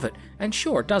 love it. And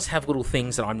sure, it does have little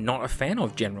things that I'm not a fan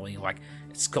of generally, like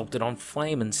it's sculpted on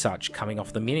flame and such, coming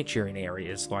off the miniature in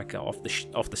areas, like off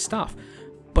the stuff.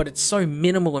 But it's so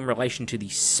minimal in relation to the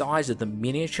size of the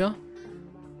miniature,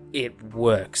 it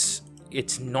works.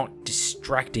 It's not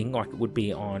distracting like it would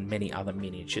be on many other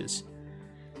miniatures.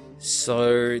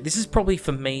 So this is probably,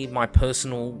 for me, my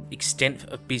personal extent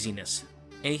of busyness.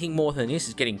 Anything more than this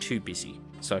is getting too busy.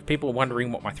 So if people are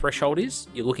wondering what my threshold is,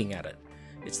 you're looking at it.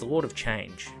 It's the Lord of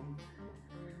Change.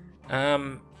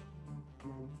 And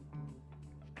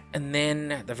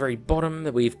then at the very bottom,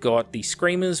 we've got the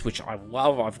Screamers, which I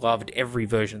love. I've loved every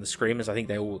version of the Screamers. I think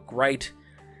they all look great.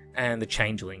 And the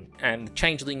Changeling. And the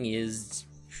Changeling is...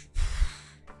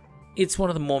 it's one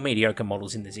of the more mediocre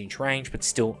models in the Zinch range, but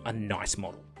still a nice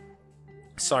model.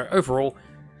 So overall,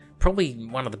 probably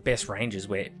one of the best ranges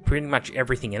where pretty much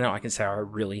everything in it I can say I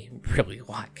really, really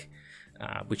like.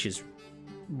 Which is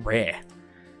rare.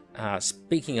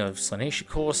 Speaking of Slaanesh, of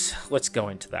course, let's go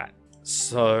into that.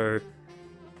 So...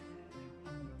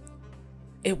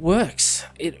 it works.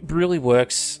 It really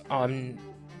works.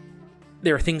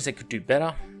 There are things that could do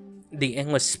better. The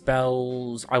endless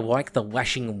spells, I like the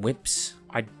lashing whips.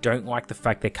 I don't like the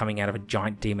fact they're coming out of a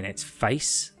giant demonette's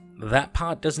face. That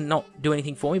part does not do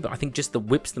anything for me, but I think just the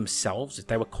whips themselves, if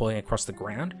they were coiling across the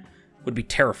ground, would be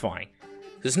terrifying.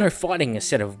 There's no fighting a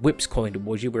set of whips coiling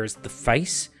towards you, whereas the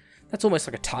face, that's almost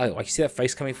like a target. Like, you see that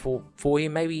face coming for you,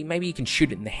 maybe you can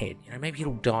shoot it in the head. You know, maybe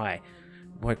it'll die.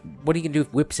 Like, what are you going to do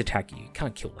if whips attack you? You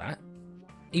can't kill that.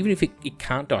 Even if it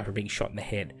can't die from being shot in the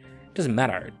head, it doesn't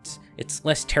matter. It's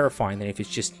less terrifying than if it's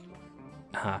just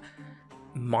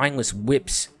mindless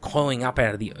whips coiling up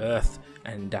out of the earth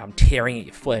and tearing at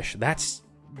your flesh. That's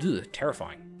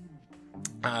terrifying.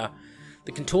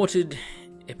 The Contorted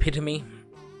Epitome,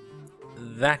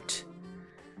 that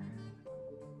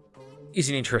is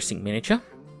an interesting miniature.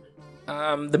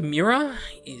 The mirror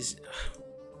is...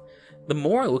 the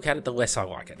more I look at it, the less I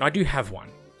like it. And I do have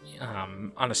one,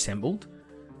 unassembled.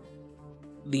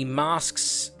 The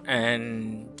masks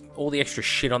and all the extra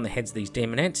shit on the heads of these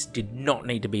demonettes did not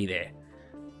need to be there.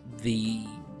 The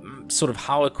sort of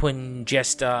Harlequin,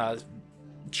 Jester,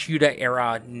 Tudor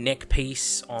era neck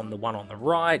piece on the one on the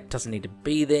right doesn't need to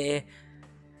be there.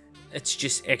 it's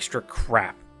just extra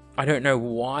crap. I don't know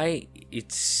why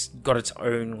it's got its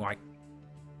own, like,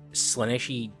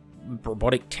 Slaneshi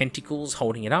robotic tentacles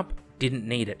holding it up. Didn't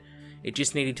need it. It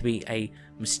just needed to be a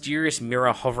mysterious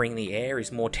mirror hovering in the air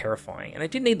is more terrifying. And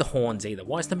it didn't need the horns either.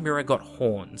 Why has the mirror got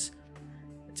horns?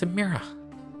 It's a mirror.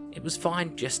 It was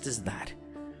fine just as that.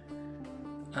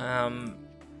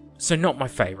 So not my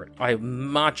favourite. I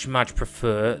much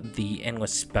prefer the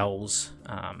Endless Spells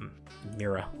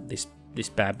mirror, this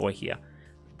bad boy here.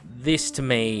 This to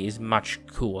me is much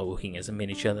cooler looking as a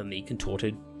miniature than the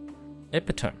contorted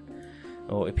epitome,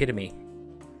 or epitome,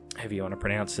 however you want to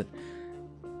pronounce it.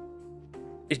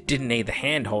 It didn't need the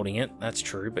hand holding it, that's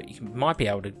true, but you might be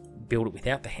able to build it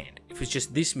without the hand. If it's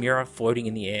just this mirror floating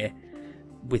in the air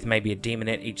with maybe a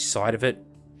demonette each side of it,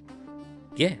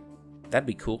 yeah, that'd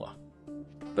be cooler.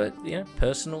 But, yeah,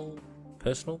 personal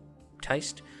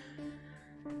taste.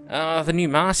 The new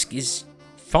mask is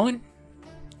fine.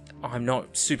 I'm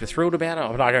not super thrilled about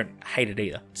it, but I don't hate it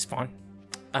either. It's fine.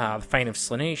 The Fane of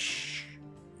Slaanesh,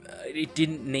 it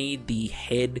didn't need the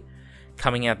head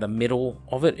coming out the middle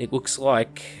of it. It looks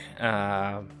like in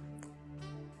an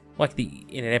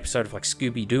episode of like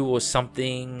Scooby-Doo or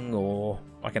something, or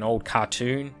like an old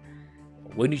cartoon,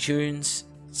 Looney Tunes.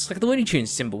 It's like the Looney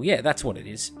Tunes symbol. Yeah, that's what it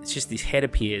is. It's just this head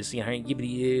appears, you know,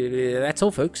 yibbity, that's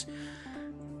all, folks.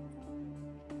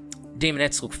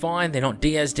 Demonettes look fine. They're not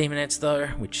Diaz Demonettes, though,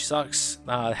 which sucks.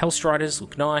 The Hellstriders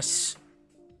look nice.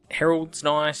 Herald's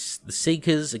nice. The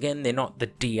Seekers, again, they're not the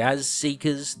Diaz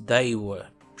Seekers. They were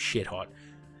shit hot.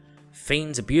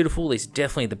 Fiends are beautiful. These are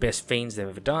definitely the best Fiends they've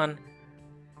ever done.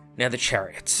 Now, the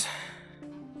Chariots.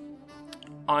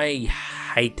 I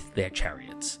hate their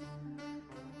Chariots.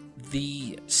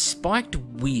 The spiked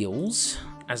wheels,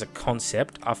 as a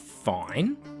concept, are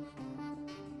fine.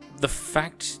 The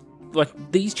fact,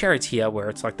 like, these chariots here, where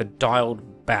it's like the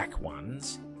dialed back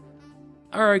ones,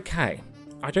 are okay.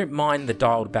 I don't mind the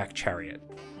dialed back chariot,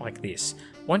 like this.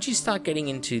 Once you start getting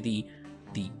into the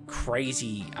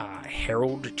crazy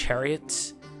herald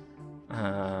chariots,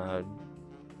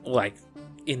 like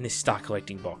in this Star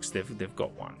Collecting box, they've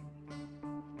got one.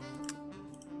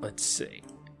 Let's see.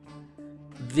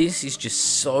 This is just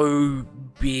so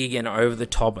big and over the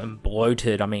top and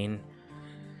bloated. I mean,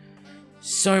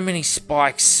 so many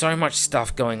spikes, so much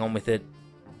stuff going on with it.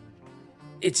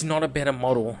 It's not a better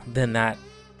model than that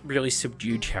really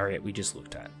subdued chariot we just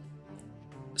looked at.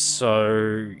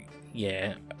 So,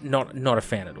 yeah, not a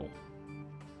fan at all.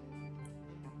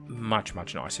 Much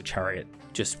nicer chariot,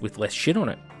 just with less shit on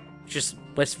it. Just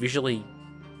less visually...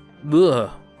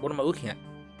 Ugh, what am I looking at?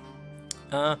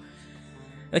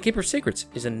 The Keeper of Secrets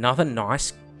is another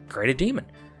nice Greater Demon.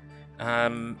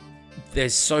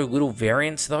 There's so little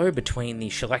variance, though, between the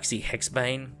Shalaxi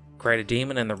Hexbane Greater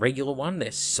Demon and the regular one.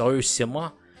 They're so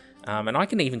similar. And I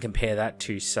can even compare that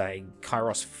to, say,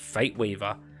 Kairos Fate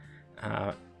Weaver.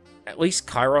 At least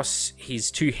Kairos, his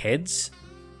two heads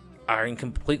are in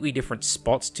completely different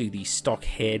spots to the stock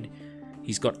head.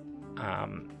 He's got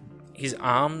his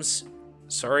arms,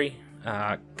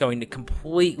 going to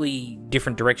completely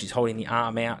different directions, holding the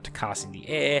arm out to cast in the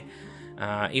air.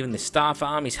 Even the staff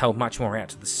arm is held much more out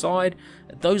to the side.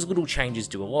 Those little changes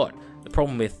do a lot. The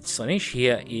problem with Slaanesh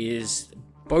here is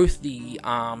both the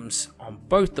arms on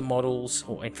both the models,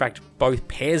 or in fact both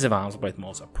pairs of arms on both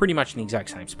models, are pretty much in the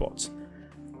exact same spots.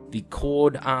 The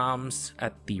cord arms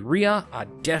at the rear are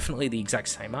definitely the exact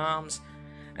same arms,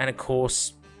 and of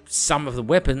course some of the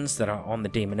weapons that are on the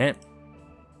Demonette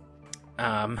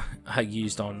are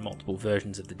used on multiple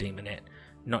versions of the Demonette,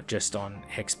 not just on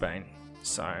Hexbane.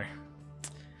 So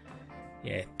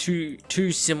yeah,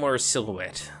 too similar a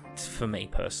silhouette for me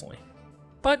personally.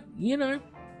 But, you know,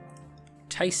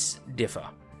 tastes differ.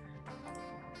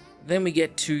 Then we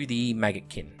get to the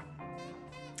Maggotkin.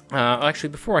 Actually,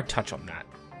 before I touch on that,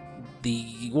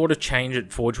 the water change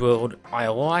at Forge World, I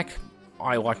like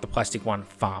the plastic one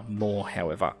far more,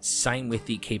 however. Same with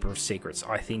the Keeper of Secrets.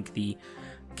 I think the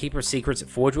Keeper of Secrets at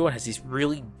Forge World has this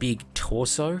really big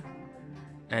torso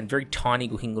and very tiny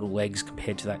looking little legs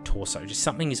compared to that torso. Just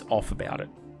something is off about it.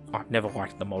 I've never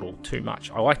liked the model too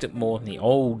much. I liked it more than the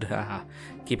old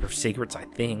Keeper of Secrets, I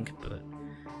think, but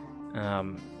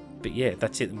yeah,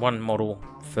 that's it. One model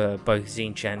for both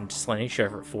Tzeentch and Slaanesh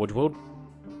over at Forge World.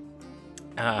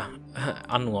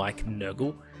 Unlike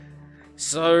Nurgle.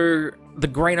 So, the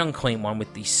Great Unclean one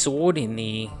with the sword in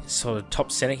the sort of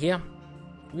top center here.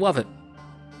 Love it.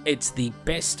 It's the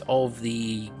best of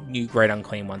the new Great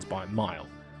Unclean ones by a mile.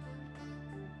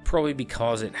 Probably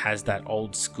because it has that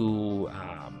old school...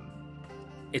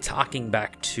 it's harking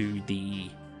back to the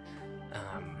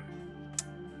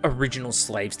original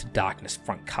Slaves to Darkness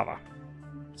front cover.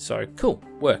 So cool,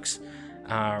 works.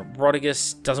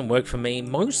 Rodigus doesn't work for me,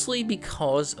 mostly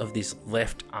because of this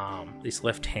left arm, this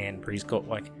left hand, where he's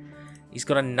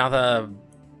got another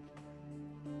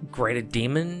greater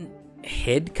demon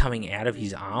head coming out of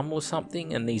his arm or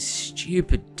something, and these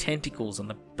stupid tentacles on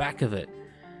the back of it,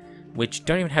 which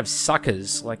don't even have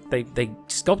suckers. Like, they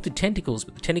sculpted tentacles,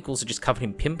 but the tentacles are just covered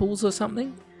in pimples or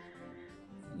something.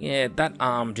 Yeah, that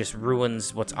arm just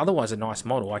ruins what's otherwise a nice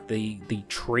model. Like, the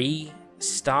tree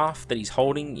staff that he's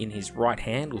holding in his right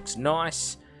hand looks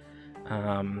nice.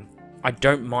 I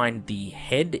don't mind the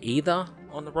head either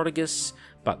on the Rodigus,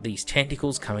 but these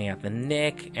tentacles coming out the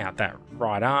neck, out that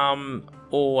right arm,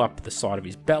 all up the side of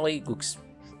his belly looks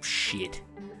shit.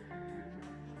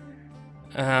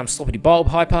 Sloppity Bowl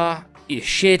Piper is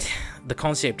shit. The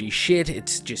concept is shit.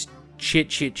 It's just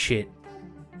shit.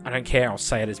 I don't care. I'll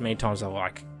say it as many times as I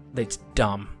like. It's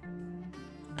dumb.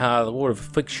 The Lord of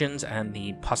Afflictions and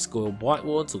the Puscoil Blight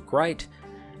Lords look great,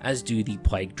 as do the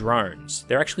Plague Drones.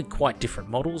 They're actually quite different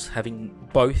models, having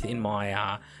both in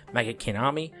my Maggotkin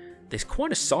army. There's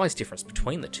quite a size difference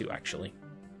between the two, actually.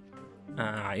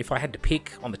 If I had to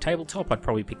pick on the tabletop, I'd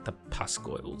probably pick the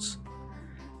Puscoils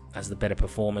as the better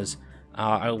performers.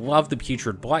 I love the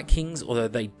Putrid Blight Kings, although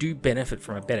they do benefit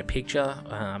from a better picture.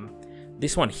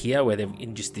 This one here, where they're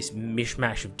in just this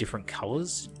mishmash of different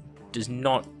colours, does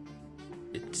not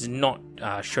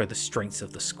show the strengths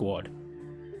of the squad.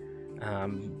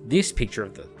 This picture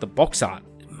of the box art,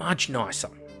 much nicer.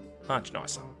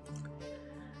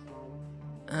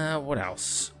 What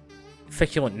else?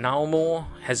 Feculent Nullmore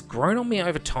has grown on me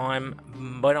over time.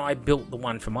 When I built the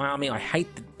one for my army, I hate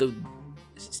the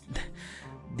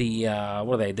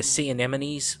what are they? The sea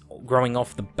anemones growing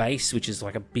off the base, which is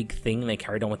like a big thing they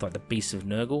carried on with, like the Beasts of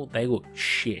Nurgle. They look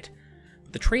shit.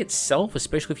 The tree itself,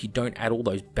 especially if you don't add all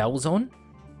those bells on,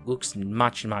 looks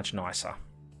much nicer.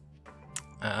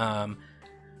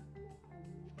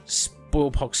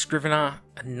 Spoilpox Scrivener,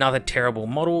 another terrible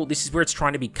model. This is where it's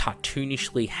trying to be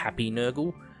cartoonishly happy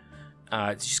Nurgle.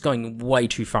 It's just going way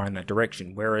too far in that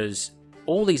direction, whereas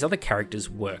all these other characters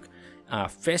work.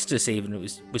 Festus even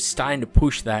was starting to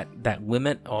push that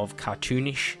limit of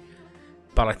cartoonish,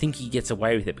 but I think he gets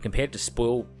away with it. But compared to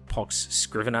Spoilpox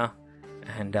Scrivener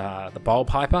and the Bowl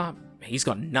Piper, he's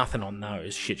got nothing on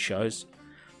those shit shows.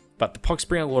 But the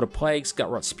Poxbringer, Lord of Plagues,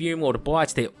 Gutrot Spume, Lord of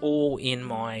Blights, they're all in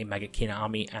my Maggotkin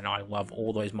army, and I love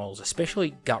all those models,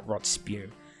 especially Gutrot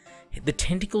Spume. The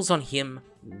tentacles on him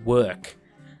work,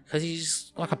 because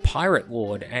he's like a pirate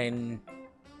lord, and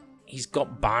he's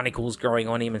got barnacles growing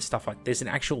on him and stuff like that. There's an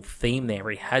actual theme there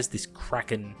where he has this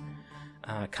kraken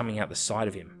coming out the side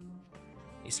of him.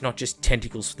 It's not just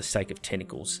tentacles for the sake of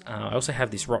tentacles. I also have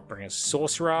this Rotbringer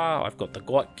Sorcerer. I've got the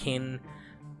Glutkin.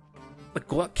 The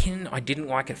Glutkin, I didn't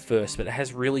like at first, but it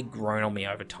has really grown on me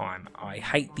over time. I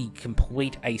hate the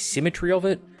complete asymmetry of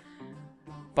it,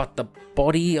 but the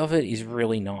body of it is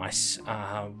really nice.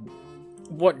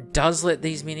 What does let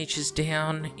these miniatures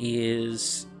down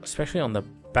is, especially on the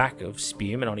back of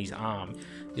Spume and on his arm,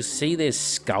 you'll see there's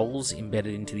skulls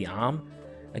embedded into the arm.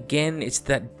 Again, it's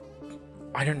that,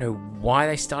 I don't know why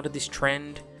they started this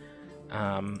trend,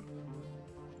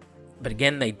 but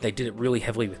again, they did it really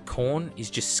heavily with Khorne,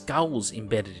 is just skulls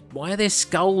embedded. Why are there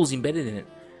skulls embedded in it?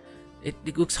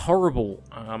 It looks horrible.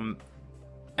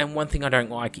 And one thing I don't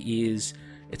like is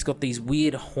it's got these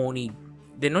weird horny,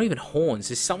 they're not even horns,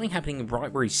 there's something happening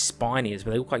right where his spine is,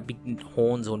 where they look like big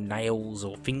horns or nails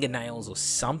or fingernails or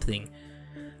something.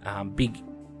 Big,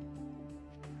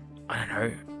 I don't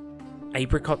know,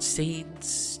 apricot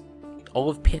seeds,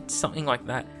 olive pits, something like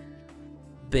that.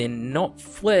 They're not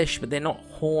flesh, but they're not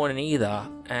horn either,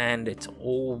 and it's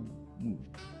all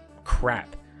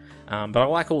crap. But I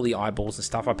like all the eyeballs and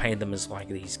stuff. I painted them as like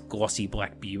these glossy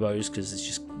black buboes because it's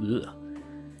just ugh.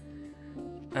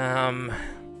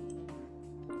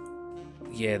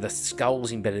 Yeah, the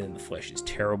skulls embedded in the flesh is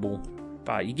terrible.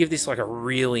 But you give this like a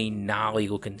really gnarly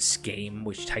looking scheme,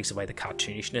 which takes away the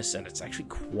cartoonishness, and it's actually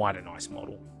quite a nice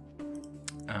model.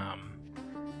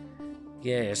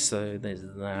 Yeah, so there's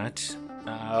that.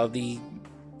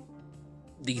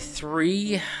 The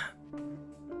three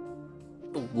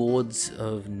Lords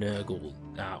of Nurgle,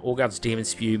 Orgard's Demon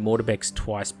Spew, Mordebeck's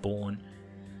Twice Born,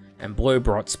 and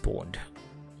Blowbrot Spawned.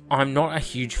 I'm not a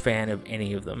huge fan of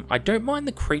any of them. I don't mind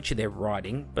the creature they're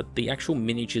riding, but the actual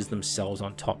miniatures themselves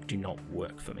on top do not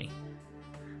work for me.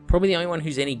 Probably the only one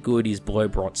who's any good is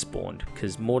Blowbrot Spawned,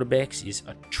 because Mordebeck's is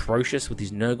atrocious with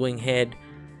his Nurgling head,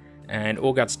 and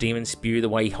Orgard's Demon Spew, the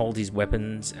way he holds his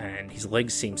weapons, and his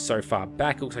legs seem so far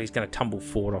back, it looks like he's going to tumble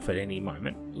forward off at any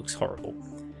moment. It looks horrible.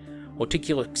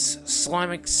 Horticulus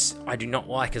Slimix, I do not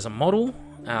like as a model,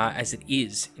 as it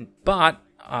is, but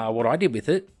what I did with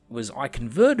it was I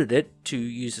converted it to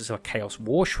use as a Chaos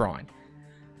War Shrine.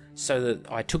 So that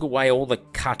I took away all the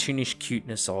cartoonish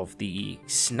cuteness of the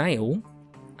snail,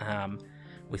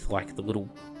 with like the little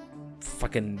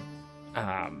fucking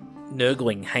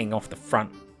Nurgling hanging off the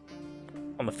front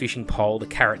on the fishing pole, the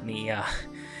carrot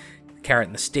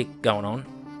and the stick going on.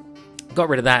 Got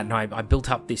rid of that, and I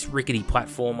built up this rickety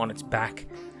platform on its back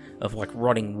of like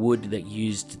rotting wood that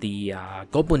used the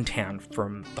Goblin Town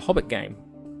from the Hobbit game.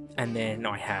 And then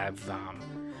I have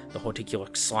the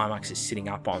Horticulus Slimax is sitting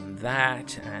up on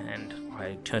that, and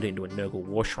I turned it into a Nurgle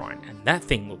War Shrine, and that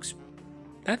thing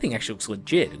actually looks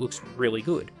legit. It looks really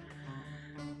good.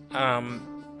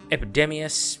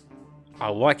 Epidemius, I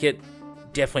like it.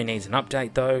 Definitely needs an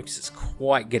update though, because it's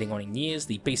quite getting on in years.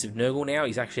 The Beast of Nurgle now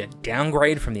is actually a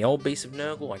downgrade from the old Beast of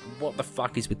Nurgle. Like, what the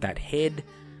fuck is with that head?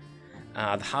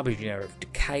 The Harbinger of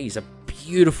Decay is a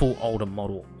beautiful older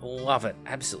model. Love it.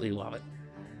 Absolutely love it.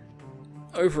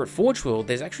 Over at Forge World,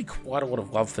 there's actually quite a lot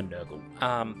of love for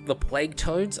Nurgle. The Plague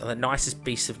Toads are the nicest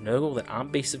beasts of Nurgle that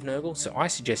aren't beasts of Nurgle, so I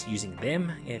suggest using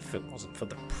them if it wasn't for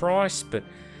the price. But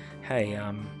hey,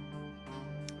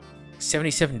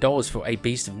 $77 for a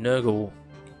Beast of Nurgle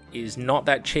is not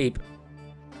that cheap.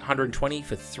 $120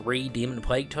 for 3 Demon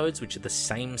Plague Toads, which are the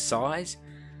same size.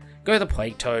 Go the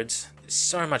Plague Toads. It's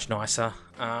so much nicer.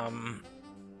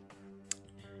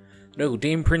 Nurgle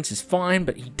Demon Prince is fine,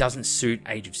 but he doesn't suit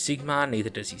Age of Sigmar, neither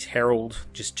does his Herald.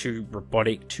 Just too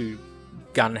robotic, too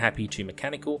gun-happy, too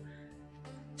mechanical.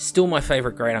 Still my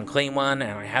favourite Great Unclean one,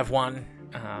 and I have one.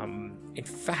 In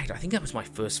fact, I think that was my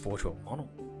first Forge World model.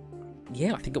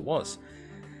 Yeah, I think it was.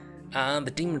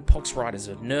 The Demon Pox Riders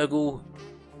of Nurgle,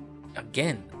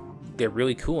 again, they're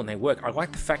really cool and they work. I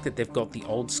like the fact that they've got the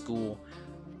old school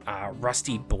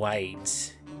rusty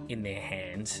blades in their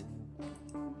hands,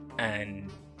 and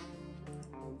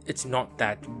it's not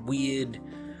that weird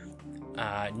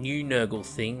new Nurgle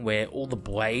thing where all the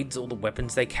blades, all the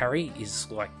weapons they carry is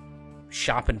like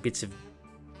sharpened bits of,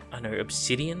 I don't know,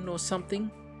 obsidian or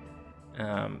something.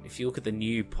 If you look at the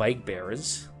new Plague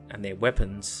Bearers and their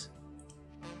weapons,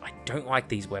 I don't like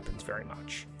these weapons very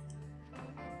much.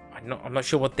 I'm not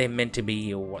sure what they're meant to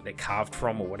be or what they're carved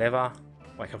from or whatever.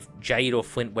 Like a jade or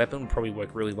flint weapon would probably work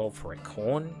really well for a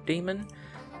Khorne demon,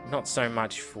 not so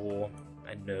much for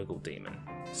a Nurgle demon.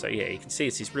 So yeah, you can see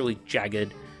it's this really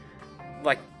jagged,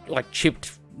 like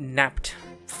chipped, napped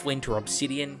flint or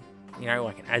obsidian, you know,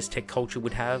 like an Aztec culture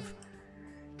would have.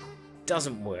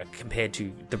 Doesn't work compared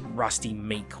to the rusty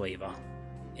meat cleaver.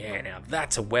 Yeah, now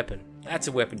that's a weapon. That's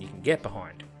a weapon you can get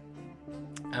behind.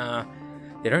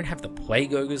 They don't have the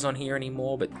Plague Ogres on here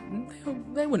anymore, but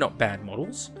they were not bad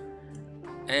models.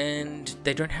 And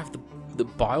they don't have the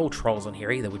Bile Trolls on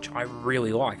here either, which I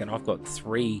really like, and I've got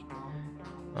 3.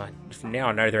 Now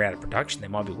I know they're out of production, they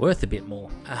might be worth a bit more.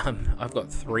 I've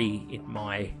got 3 in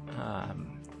my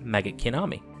Maggot Kin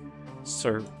army.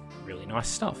 So, really nice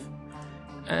stuff.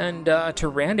 And to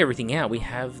round everything out, we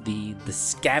have the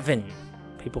Skaven.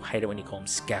 People hate it when you call them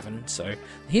Skaven. So,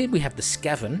 here we have the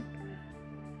Skaven.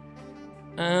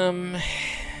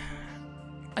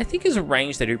 I think as a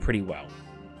range they do pretty well.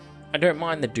 I don't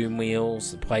mind the Doom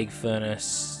Wheels, the Plague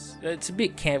Furnace. It's a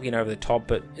bit campy and over the top,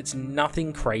 but it's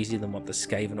nothing crazier than what the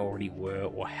Skaven already were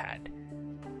or had.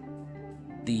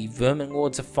 The Vermin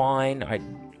Lords are fine.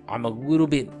 I'm a little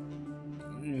bit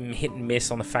hit and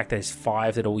miss on the fact that there's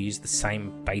 5 that all use the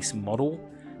same base model,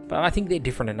 but I think they're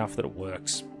different enough that it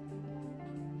works.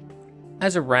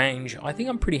 As a range, I think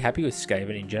I'm pretty happy with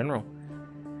Skaven in general.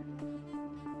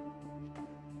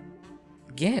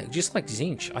 Yeah, just like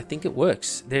Tzeentch, I think it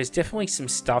works. There's definitely some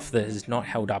stuff that has not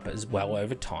held up as well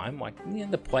over time, like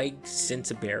the Plague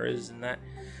Censer Bearers and that.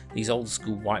 These old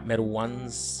school white metal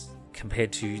ones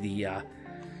compared to the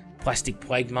plastic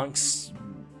Plague Monks.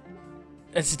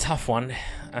 It's a tough one.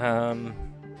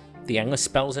 The Endless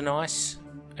spells are nice.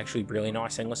 Actually, really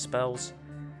nice Endless spells.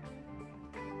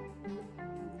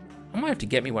 I might have to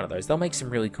get me one of those. They'll make some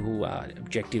really cool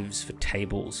objectives for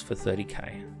tables for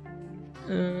 30k.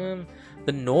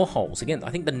 The Gnaw-holes. Again,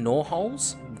 I think the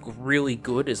Gnaw-holes really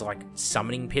good as like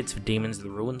summoning pits for Demons of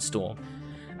the Ruin Storm.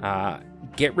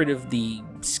 Get rid of the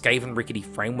Skaven rickety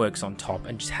frameworks on top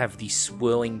and just have the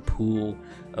swirling pool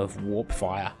of warp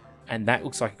fire. And that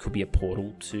looks like it could be a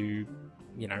portal to,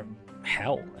 you know,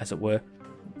 hell, as it were.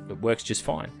 It works just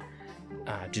fine.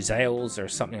 Jezzails are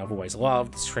something I've always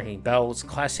loved. Screaming Bells,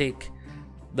 classic.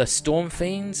 The Storm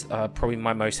Fiends are probably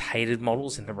my most hated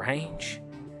models in the range.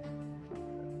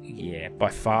 Yeah, by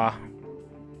far.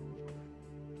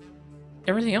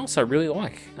 Everything else I really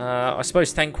like. I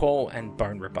suppose Thanquol and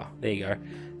Bone Ripper. There you go.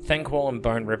 Thanquol and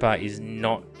Bone Ripper is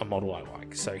not a model I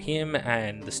like. So him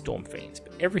and the Storm Fiends.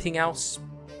 But everything else,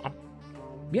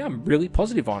 I'm really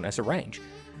positive on as a range.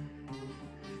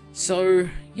 So,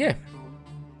 yeah.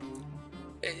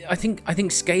 I think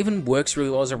Skaven works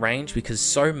really well as a range because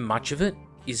so much of it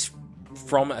is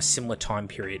from a similar time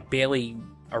period. Barely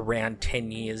around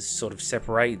 10 years sort of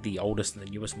separate the oldest and the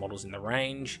newest models in the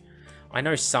range. I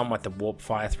know some like the Warp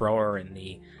Fire Thrower and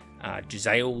the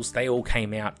Jezzails, they all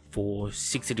came out for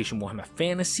 6th edition Warhammer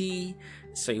Fantasy,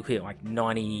 so you'll hear like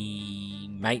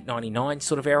 98, 99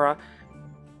 sort of era,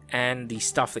 and the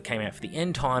stuff that came out for the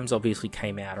End Times obviously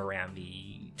came out around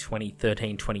the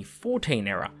 2013, 2014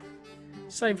 era.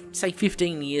 So say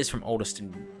 15 years from oldest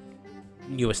and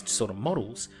newest sort of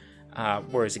models,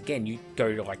 whereas again, you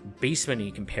go to like Beastmen and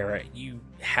you compare it, you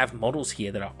have models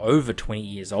here that are over 20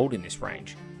 years old in this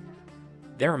range.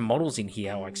 There are models in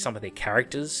here, like some of their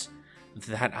characters,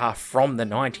 that are from the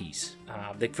 90s.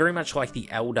 They're very much like the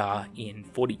Eldar in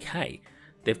 40k.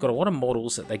 They've got a lot of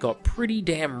models that they got pretty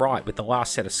damn right with the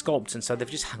last set of sculpts, and so they've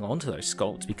just hung on to those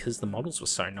sculpts because the models were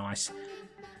so nice.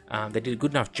 They did a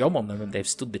good enough job on them and they've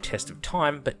stood the test of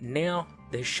time, but now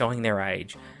they're showing their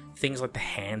age. Things like the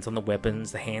hands on the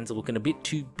weapons, the hands are looking a bit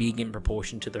too big in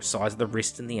proportion to the size of the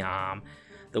wrist and the arm.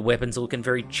 The weapons are looking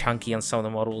very chunky on some of the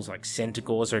models, like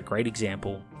Centaurs are a great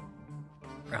example.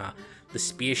 The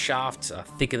spear shafts are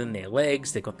thicker than their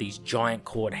legs. They've got these giant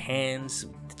clawed hands,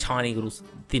 tiny little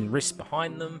thin wrists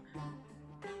behind them.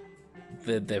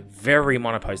 They're very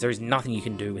monopose. There is nothing you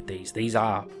can do with these.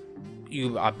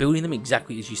 You are building them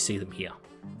exactly as you see them here.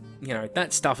 You know,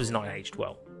 that stuff is not aged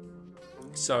well.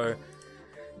 So,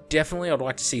 definitely I'd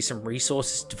like to see some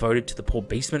resources devoted to the poor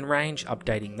Beastman range,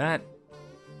 updating that.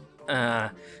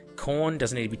 Khorne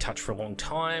doesn't need to be touched for a long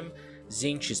time.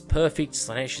 Tzeentch is perfect.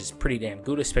 Slaanesh is pretty damn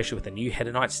good, especially with the new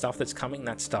Hedonite stuff that's coming.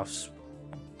 That stuff's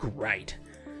great.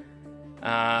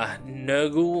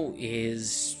 Nurgle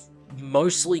is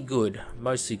mostly good.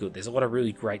 There's a lot of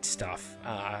really great stuff.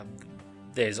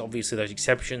 There's obviously those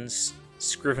exceptions.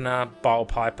 Scrivener,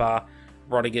 Bilepiper,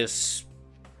 Rodigus,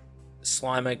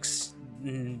 Slimex,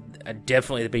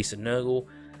 definitely the Beast of Nurgle.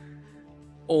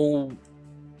 All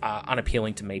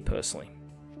unappealing to me personally.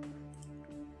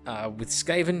 With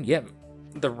Skaven, yeah,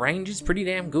 the range is pretty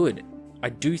damn good. I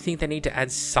do think they need to add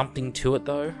something to it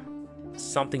though.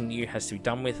 Something new has to be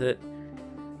done with it.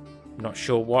 I'm not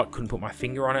sure what, couldn't put my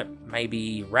finger on it.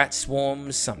 Maybe rat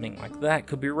swarms, something like that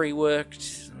could be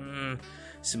reworked.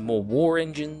 Some more war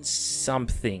engines,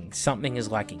 something is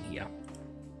lacking here.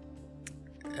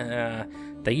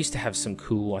 They used to have some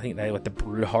cool, I think they like the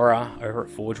Brood Horror over at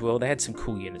Forge World. They had some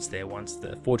cool units there once.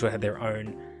 The Forge World had their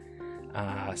own.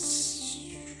 Let's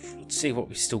see what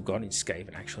we've still got in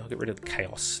Skaven. Actually, I'll get rid of the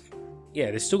Chaos.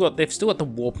 Yeah, they've still got the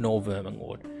Warp Null Vermin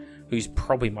Lord, who's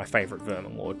probably my favourite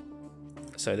Vermin Lord.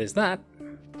 So there's that.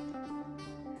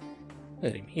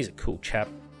 Look at him, he's a cool chap.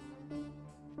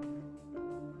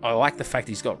 I like the fact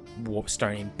he's got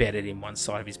Warpstone embedded in one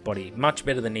side of his body. Much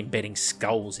better than embedding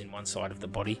skulls in one side of the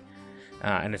body.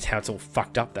 And it's how it's all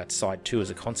fucked up that side too as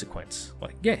a consequence.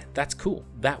 Like, yeah, that's cool.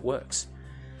 That works.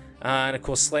 And of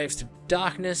course, Slaves to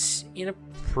Darkness in a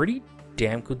pretty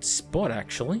damn good spot,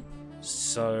 actually.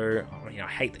 So, I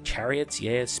hate the Chariots.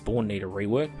 Yeah, Spawn need a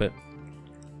rework, but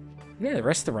yeah, the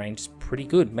rest of the range is pretty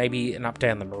good. Maybe an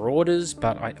update on the Marauders,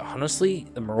 but honestly,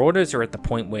 the Marauders are at the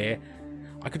point where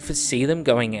I could foresee them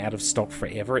going out of stock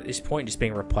forever at this point, just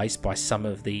being replaced by some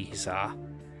of these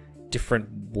different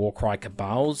Warcry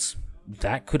Cabals.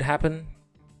 That could happen.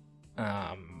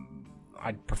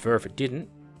 I'd prefer if it didn't,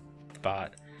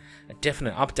 but a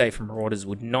definite update from Marauders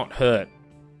would not hurt.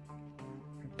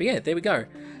 But yeah, there we go.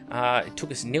 It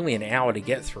took us nearly an hour to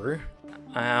get through.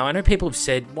 I know people have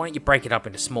said, why don't you break it up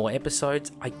into smaller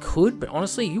episodes? I could, but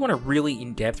honestly, if you want a really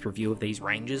in-depth review of these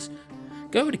ranges,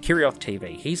 go over to Kirioth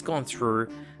TV. He's gone through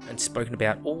and spoken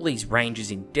about all these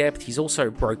ranges in depth. He's also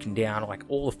broken down like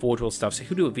all the Forge World stuff. So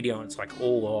he'll do a video and it's like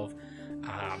all of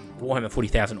Warhammer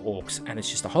 40,000 Orcs, and it's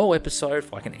just a whole episode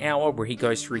for like an hour where he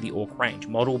goes through the Orc range,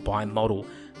 model by model,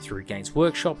 through Games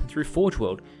Workshop and through Forge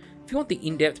World. If you want the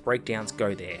in-depth breakdowns,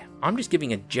 go there. I'm just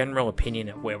giving a general opinion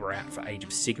of where we're at for Age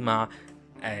of Sigmar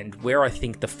and where I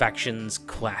think the factions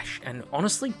clash. And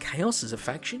honestly, Chaos as a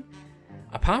faction,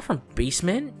 apart from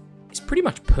Beastmen, is pretty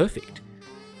much perfect.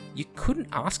 You couldn't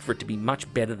ask for it to be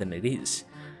much better than it is.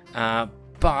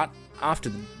 But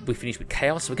after we finish with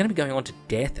Chaos, we're going to be going on to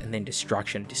Death and then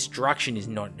Destruction. Destruction is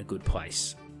not in a good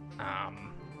place.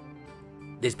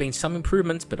 There's been some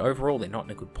improvements, but overall they're not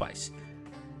in a good place.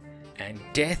 And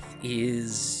Death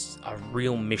is a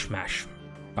real mishmash,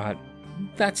 but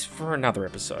that's for another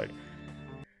episode.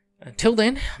 Until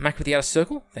then, I'm Mac with the Outer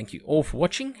Circle. Thank you all for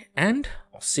watching, and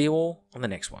I'll see you all on the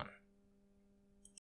next one.